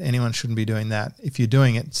doing that. Anyone shouldn't be doing that. If you're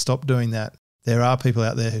doing it, stop doing that. There are people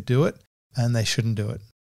out there who do it and they shouldn't do it.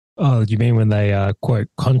 Oh, you mean when they quote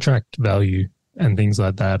contract value and things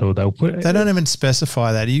like that, or they'll put. They don't even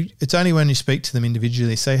specify that. It's only when you speak to them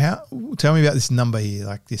individually, say, tell me about this number here,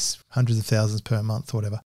 like this hundreds of thousands per month or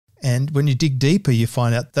whatever. And when you dig deeper, you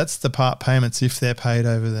find out that's the part payments if they're paid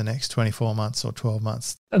over the next 24 months or 12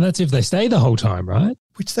 months. And that's if they stay the whole time, right?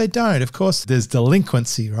 Which they don't. Of course, there's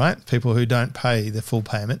delinquency, right? People who don't pay the full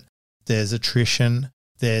payment. There's attrition.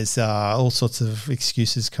 There's all sorts of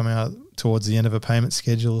excuses coming out towards the end of a payment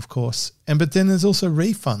schedule, of course. But then there's also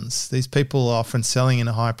refunds. These people are often selling in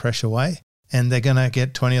a high pressure way, and they're going to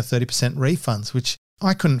get 20 or 30% refunds, which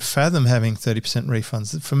I couldn't fathom having 30%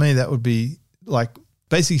 refunds. For me, that would be like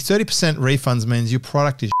basically 30% refunds means your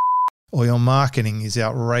product is or your marketing is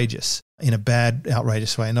outrageous in a bad,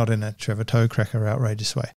 outrageous way, not in a Trevor Toe Cracker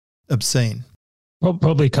outrageous way. Obscene.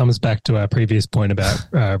 Probably comes back to our previous point about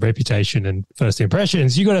reputation and first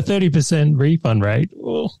impressions. You got a 30% refund rate.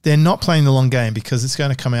 Oh. They're not playing the long game because it's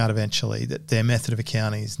going to come out eventually that their method of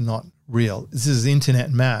accounting is not real. This is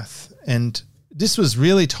internet math. And this was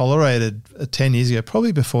really tolerated 10 years ago,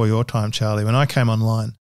 probably before your time, Charlie. When I came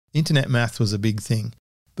online, internet math was a big thing.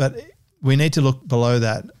 But we need to look below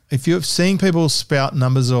that. If you're seeing people spout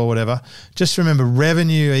numbers or whatever, just remember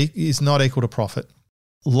revenue is not equal to profit.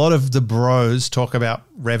 A lot of the bros talk about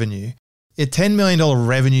revenue. A $10 million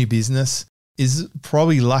revenue business is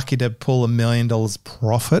probably lucky to pull $1 million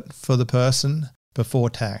profit for the person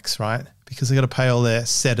before tax, right? Because they've got to pay all their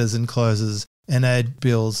setters and closers and ad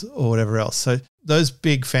bills or whatever else. So those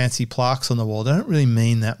big fancy plaques on the wall, they don't really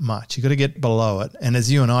mean that much. You've got to get below it. And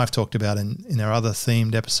as you and I have talked about in our other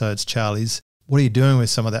themed episodes, Charlie's, what are you doing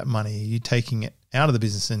with some of that money? Are you taking it out of the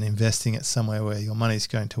business and investing it somewhere where your money is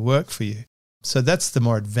going to work for you? So that's the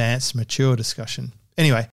more advanced, mature discussion.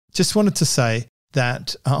 Anyway, just wanted to say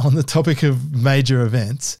that on the topic of major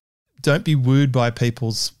events, don't be wooed by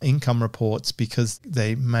people's income reports because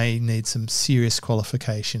they may need some serious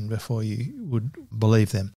qualification before you would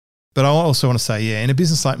believe them. But I also want to say, in a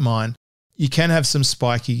business like mine, you can have some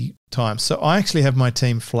spiky times. So I actually have my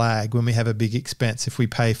team flag when we have a big expense. If we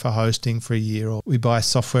pay for hosting for a year or we buy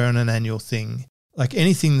software on an annual thing, like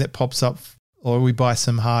anything that pops up or we buy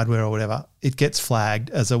some hardware or whatever, it gets flagged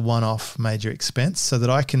as a one-off major expense so that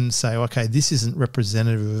I can say, okay, this isn't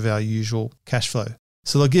representative of our usual cash flow.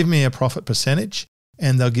 So they'll give me a profit percentage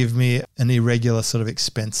and they'll give me an irregular sort of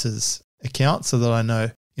expenses account so that I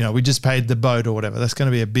know, we just paid the boat or whatever. That's going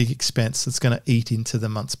to be a big expense that's going to eat into the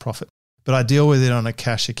month's profit. But I deal with it on a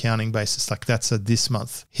cash accounting basis, like that's a this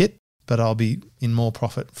month hit, but I'll be in more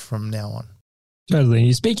profit from now on. Totally.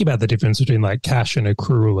 You speak about the difference between like cash and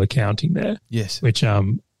accrual accounting there. Yes. Which,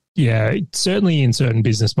 certainly in certain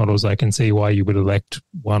business models, I can see why you would elect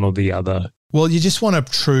one or the other. Well, you just want a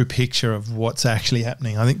true picture of what's actually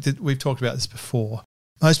happening. I think that we've talked about this before.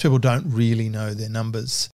 Most people don't really know their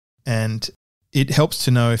numbers, and it helps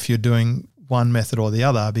to know if you're doing one method or the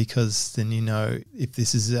other because then you know if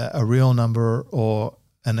this is a real number or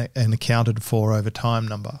an accounted for over time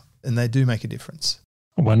number, and they do make a difference.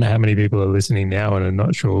 I wonder how many people are listening now and are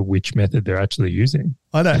not sure which method they're actually using.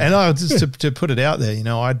 I know. And I just to put it out there,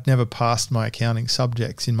 I'd never passed my accounting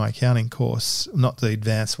subjects in my accounting course, not the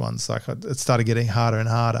advanced ones. Like it started getting harder and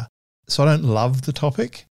harder. So I don't love the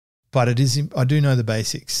topic, but I do know the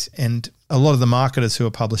basics. And a lot of the marketers who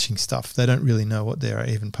are publishing stuff, they don't really know what they're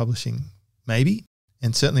even publishing, maybe.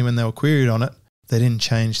 And certainly when they were queried on it, they didn't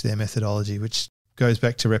change their methodology, which goes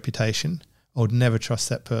back to reputation. I would never trust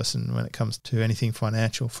that person when it comes to anything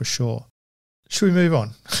financial for sure. Should we move on?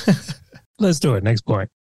 Let's do it. Next point.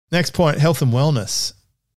 Next point, health and wellness.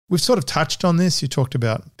 We've sort of touched on this. You talked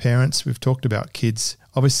about parents. We've talked about kids.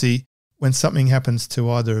 Obviously, when something happens to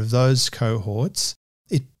either of those cohorts,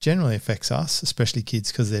 it generally affects us, especially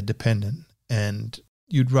kids, because they're dependent. And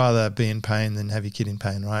you'd rather be in pain than have your kid in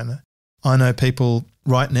pain, right? I know people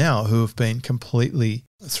right now who have been completely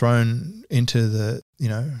thrown into the,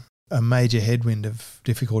 a major headwind of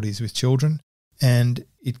difficulties with children, and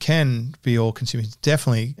it can be all-consuming. It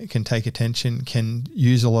definitely can take attention, can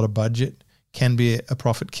use a lot of budget, can be a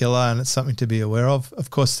profit killer, and it's something to be aware of. Of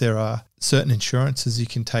course, there are certain insurances you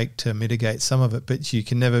can take to mitigate some of it, but you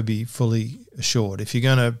can never be fully assured. If you're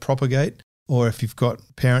going to propagate or if you've got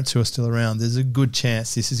parents who are still around, there's a good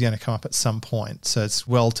chance this is going to come up at some point. So it's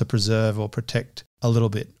well to preserve or protect a little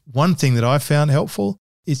bit. One thing that I found helpful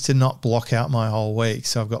is to not block out my whole week.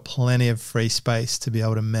 So I've got plenty of free space to be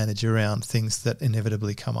able to manage around things that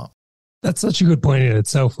inevitably come up. That's such a good point in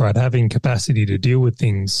itself, right? Having capacity to deal with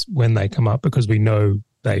things when they come up because we know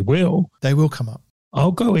they will. They will come up.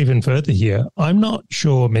 I'll go even further here. I'm not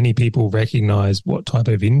sure many people recognize what type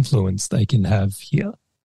of influence they can have here.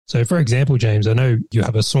 So for example, James, I know you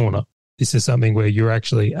have a sauna. This is something where you're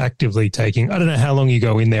actually actively taking, I don't know how long you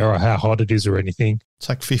go in there or how hot it is or anything. It's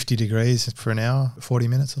like 50 degrees for an hour, 40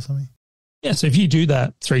 minutes or something. Yeah, so if you do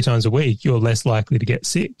that 3 times a week, you're less likely to get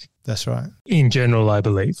sick. That's right. In general, I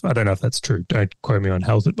believe. I don't know if that's true. Don't quote me on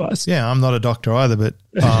health advice. Yeah, I'm not a doctor either, but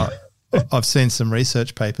I've seen some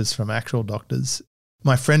research papers from actual doctors.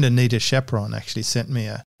 My friend Anita Chaperon actually sent me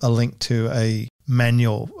a link to a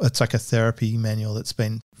manual. It's like a therapy manual that's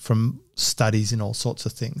been from studies in all sorts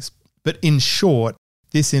of things. But in short,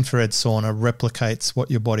 this infrared sauna replicates what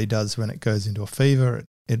your body does when it goes into a fever.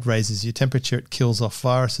 It raises your temperature, it kills off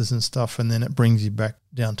viruses and stuff, and then it brings you back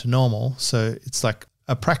down to normal. So it's like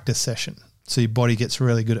a practice session. So your body gets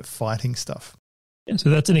really good at fighting stuff. Yeah, so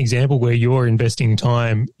that's an example where you're investing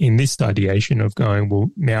time in this ideation of going, well,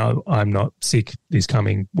 now I'm not sick this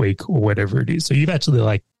coming week or whatever it is. So you've actually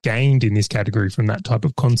like gained in this category from that type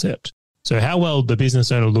of concept. So how well the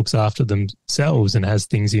business owner looks after themselves and has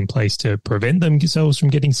things in place to prevent themselves from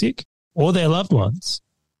getting sick or their loved ones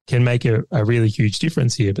can make a really huge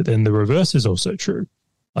difference here. But then the reverse is also true.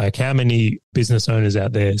 Like how many business owners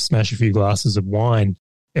out there smash a few glasses of wine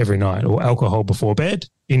every night or alcohol before bed,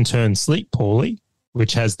 in turn sleep poorly,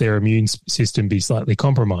 which has their immune system be slightly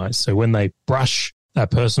compromised. So when they brush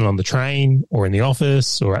that person on the train or in the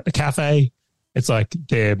office or at the cafe, it's like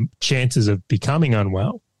their chances of becoming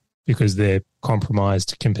unwell because they're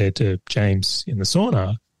compromised compared to James in the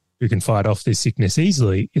sauna, who can fight off this sickness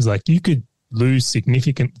easily, is like you could lose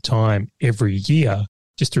significant time every year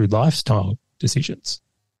just through lifestyle decisions.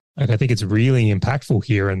 Like I think it's really impactful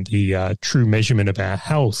here, and the true measurement of our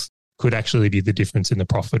health could actually be the difference in the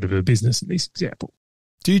profit of a business in this example.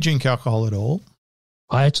 Do you drink alcohol at all?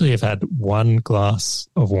 I actually have had 1 glass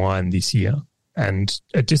of wine this year, and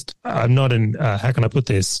I'm not in, how can I put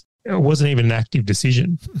this? It wasn't even an active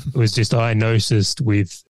decision. It was just I noticed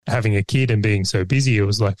with having a kid and being so busy, it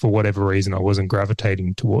was like for whatever reason I wasn't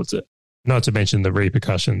gravitating towards it. Not to mention the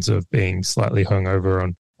repercussions of being slightly hungover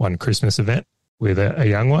on one Christmas event with a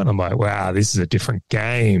young one. I'm like, wow, this is a different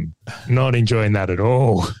game. Not enjoying that at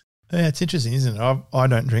all. Yeah, it's interesting, isn't it? I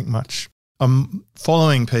don't drink much. I'm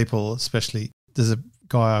following people, especially there's a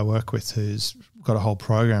guy I work with who's got a whole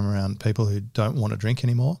program around people who don't want to drink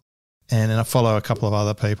anymore. And then I follow a couple of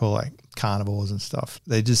other people like carnivores and stuff.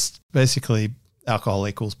 They just basically alcohol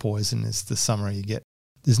equals poison is the summary you get.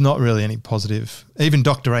 There's not really any positive. Even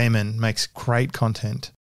Dr. Amen makes great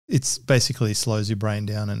content. It's basically slows your brain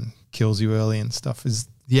down and kills you early and stuff is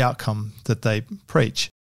the outcome that they preach.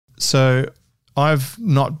 So I've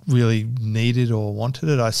not really needed or wanted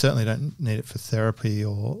it. I certainly don't need it for therapy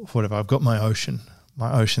or whatever. I've got my ocean.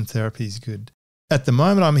 My ocean therapy is good. At the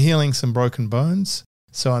moment, I'm healing some broken bones.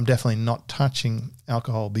 So I'm definitely not touching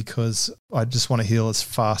alcohol because I just want to heal as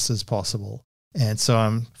fast as possible. And so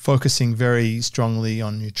I'm focusing very strongly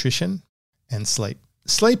on nutrition and sleep.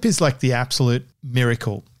 Sleep is like the absolute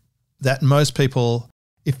miracle that most people,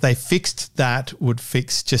 if they fixed that, would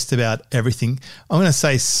fix just about everything. I'm going to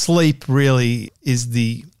say sleep really is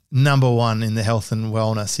the number one in the health and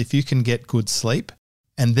wellness. If you can get good sleep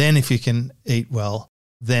and then if you can eat well,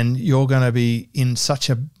 then you're going to be in such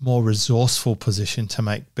a more resourceful position to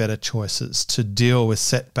make better choices, to deal with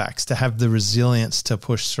setbacks, to have the resilience to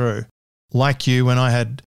push through. Like you, when I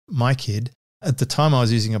had my kid, at the time I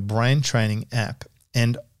was using a brain training app,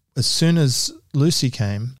 and as soon as Lucy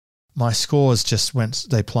came, my scores just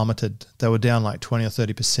they plummeted. They were down like 20 or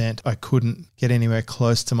 30%. I couldn't get anywhere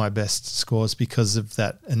close to my best scores because of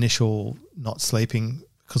that initial not sleeping,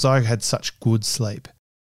 because I had such good sleep.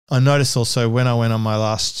 I noticed also when I went on my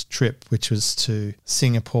last trip, which was to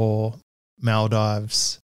Singapore,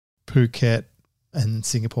 Maldives, Phuket, and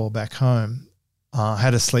Singapore back home, I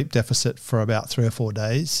had a sleep deficit for about 3 or 4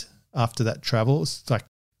 days after that travel. It's like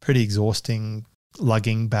pretty exhausting,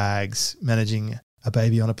 lugging bags, managing a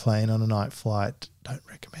baby on a plane on a night flight. Don't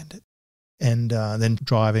recommend it. And then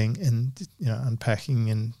driving and unpacking,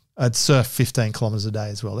 and I'd surf 15 kilometers a day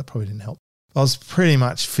as well. That probably didn't help. I was pretty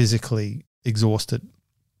much physically exhausted.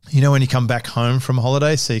 You know, when you come back home from a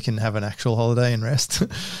holiday so you can have an actual holiday and rest?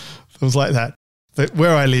 It was like that. But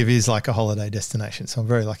where I live is like a holiday destination, so I'm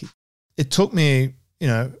very lucky. It took me,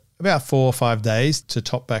 about 4 or 5 days to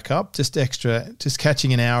top back up, just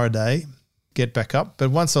catching an hour a day, get back up. But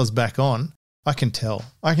once I was back on, I can tell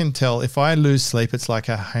if I lose sleep, it's like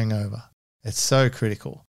a hangover. It's so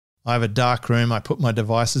critical. I have a dark room. I put my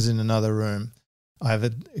devices in another room. I have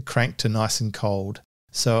it cranked to nice and cold.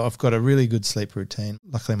 So I've got a really good sleep routine.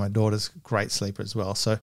 Luckily, my daughter's a great sleeper as well.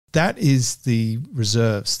 So that is the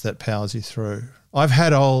reserves that powers you through. I've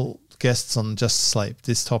had all guests on just sleep.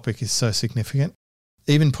 This topic is so significant.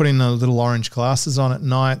 Even putting the little orange glasses on at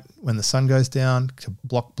night when the sun goes down to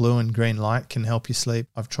block blue and green light can help you sleep.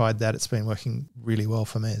 I've tried that. It's been working really well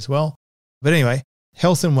for me as well. But anyway,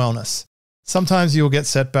 health and wellness. Sometimes you'll get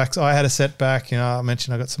setbacks. I had a setback. I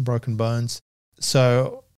mentioned I got some broken bones.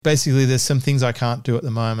 So basically there's some things I can't do at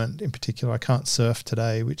the moment. In particular, I can't surf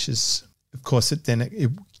today, which is, of course, it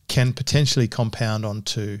can potentially compound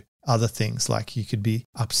onto other things. Like you could be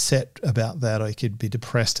upset about that or you could be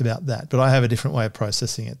depressed about that. But I have a different way of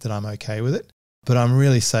processing it that I'm okay with it. But I'm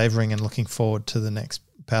really savoring and looking forward to the next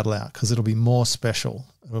paddle out because it'll be more special.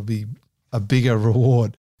 It'll be a bigger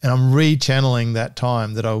reward. And I'm rechanneling that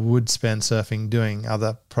time that I would spend surfing doing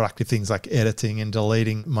other productive things like editing and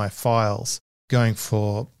deleting my files, going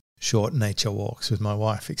for short nature walks with my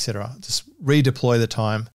wife, etc. Just redeploy the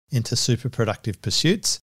time into super productive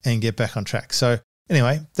pursuits and get back on track. So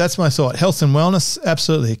anyway, that's my thought. Health and wellness,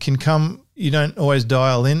 absolutely. It can come. You don't always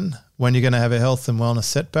dial in when you're going to have a health and wellness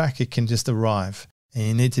setback. It can just arrive and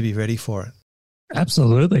you need to be ready for it.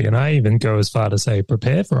 Absolutely. And I even go as far to say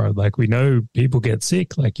prepare for it. Like we know people get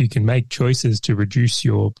sick. Like you can make choices to reduce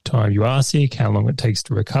your time you are sick, how long it takes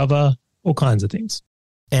to recover, all kinds of things.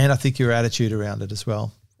 And I think your attitude around it as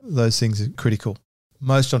well. Those things are critical.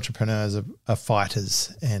 Most entrepreneurs are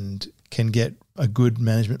fighters and can get a good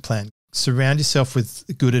management plan. Surround yourself with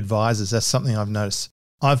good advisors. That's something I've noticed.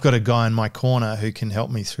 I've got a guy in my corner who can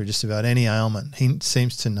help me through just about any ailment. He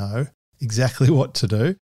seems to know exactly what to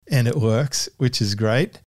do. And it works, which is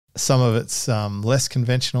great. Some of it's less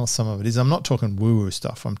conventional. Some of it is. I'm not talking woo-woo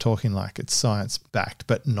stuff. I'm talking like it's science-backed,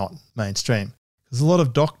 but not mainstream. Because a lot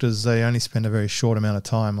of doctors, they only spend a very short amount of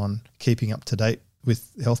time on keeping up to date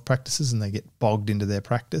with health practices and they get bogged into their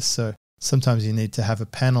practice. So sometimes you need to have a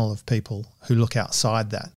panel of people who look outside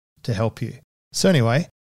that to help you. So anyway,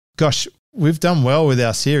 gosh, we've done well with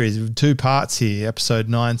our series. We've 2 parts here. Episode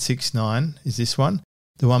 969 is this one.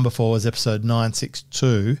 The one before was episode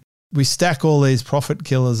 962. We stack all these profit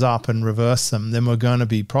killers up and reverse them, then we're going to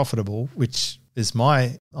be profitable, which is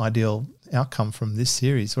my ideal outcome from this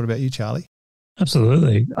series. What about you, Charlie?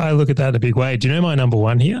 Absolutely. I look at that in a big way. Do you know my number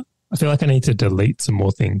one here? I feel like I need to delete some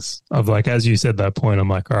more things. Of like, as you said that point, I'm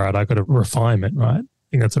like, all right, I got a refinement, right? I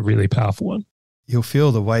think that's a really powerful one. You'll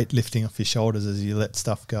feel the weight lifting off your shoulders as you let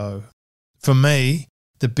stuff go. For me,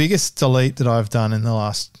 the biggest delete that I've done in the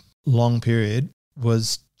last long period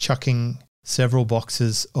was chucking several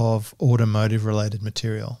boxes of automotive-related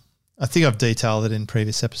material. I think I've detailed it in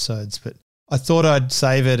previous episodes, but I thought I'd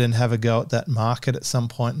save it and have a go at that market at some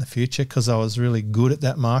point in the future because I was really good at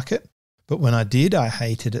that market. But when I did, I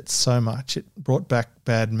hated it so much. It brought back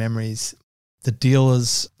bad memories. The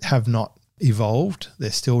dealers have not evolved.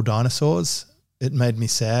 They're still dinosaurs. It made me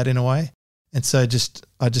sad in a way. And so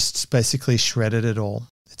I just basically shredded it all.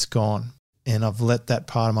 It's gone. And I've let that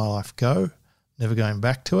part of my life go. Never going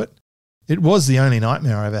back to it. It was the only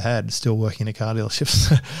nightmare I ever had, still working in a car dealership.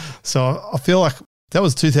 So I feel like that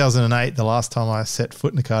was 2008, the last time I set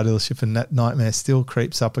foot in a car dealership, and that nightmare still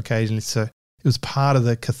creeps up occasionally. So it was part of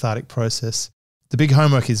the cathartic process. The big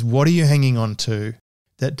homework is, what are you hanging on to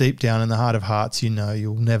that deep down in the heart of hearts you know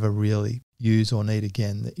you'll never really use or need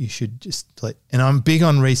again, that you should just delete? And I'm big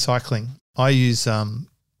on recycling. I use, in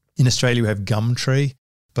Australia we have Gumtree,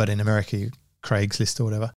 but in America Craigslist or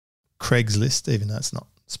whatever. Craigslist, even though it's not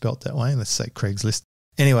spelt that way. Let's say Craigslist.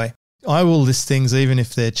 Anyway, I will list things even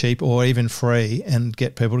if they're cheap or even free and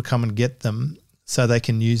get people to come and get them so they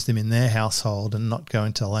can use them in their household and not go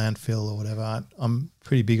into a landfill or whatever. I'm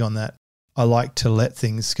pretty big on that. I like to let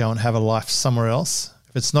things go and have a life somewhere else.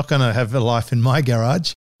 If it's not going to have a life in my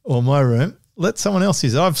garage or my room, let someone else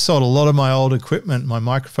use it. I've sold a lot of my old equipment, my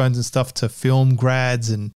microphones and stuff, to film grads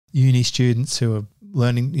and uni students who are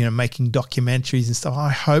learning, making documentaries and stuff. I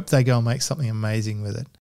hope they go and make something amazing with it.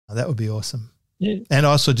 That would be awesome. Yeah. And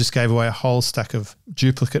I also just gave away a whole stack of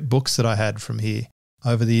duplicate books that I had from here.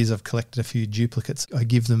 Over the years, I've collected a few duplicates. I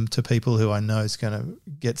give them to people who I know is going to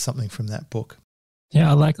get something from that book. Yeah,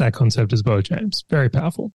 I like that concept as well, James. Very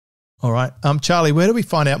powerful. All right. Charlie, where do we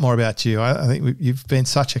find out more about you? I think you've been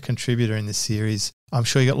such a contributor in this series. I'm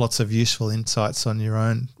sure you got lots of useful insights on your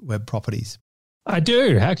own web properties. I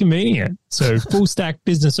do. How convenient. So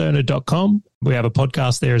fullstackbusinessowner.com. We have a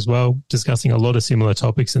podcast there as well, discussing a lot of similar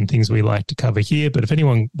topics and things we like to cover here. But if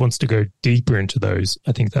anyone wants to go deeper into those,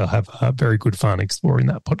 I think they'll have very good fun exploring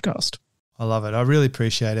that podcast. I love it. I really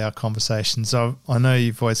appreciate our conversations. I know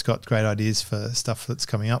you've always got great ideas for stuff that's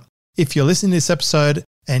coming up. If you're listening to this episode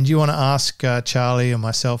and you want to ask Charlie or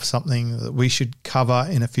myself something that we should cover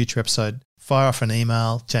in a future episode, fire off an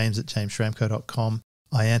email, james@jamesschramko.com.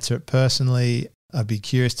 I answer it personally. I'd be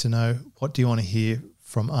curious to know, what do you want to hear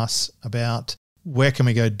from us about? Where can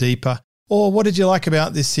we go deeper? Or what did you like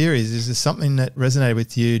about this series? Is there something that resonated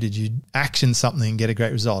with you? Did you action something and get a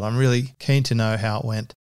great result? I'm really keen to know how it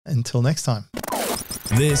went. Until next time.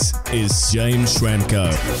 This is James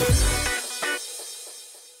Schramko.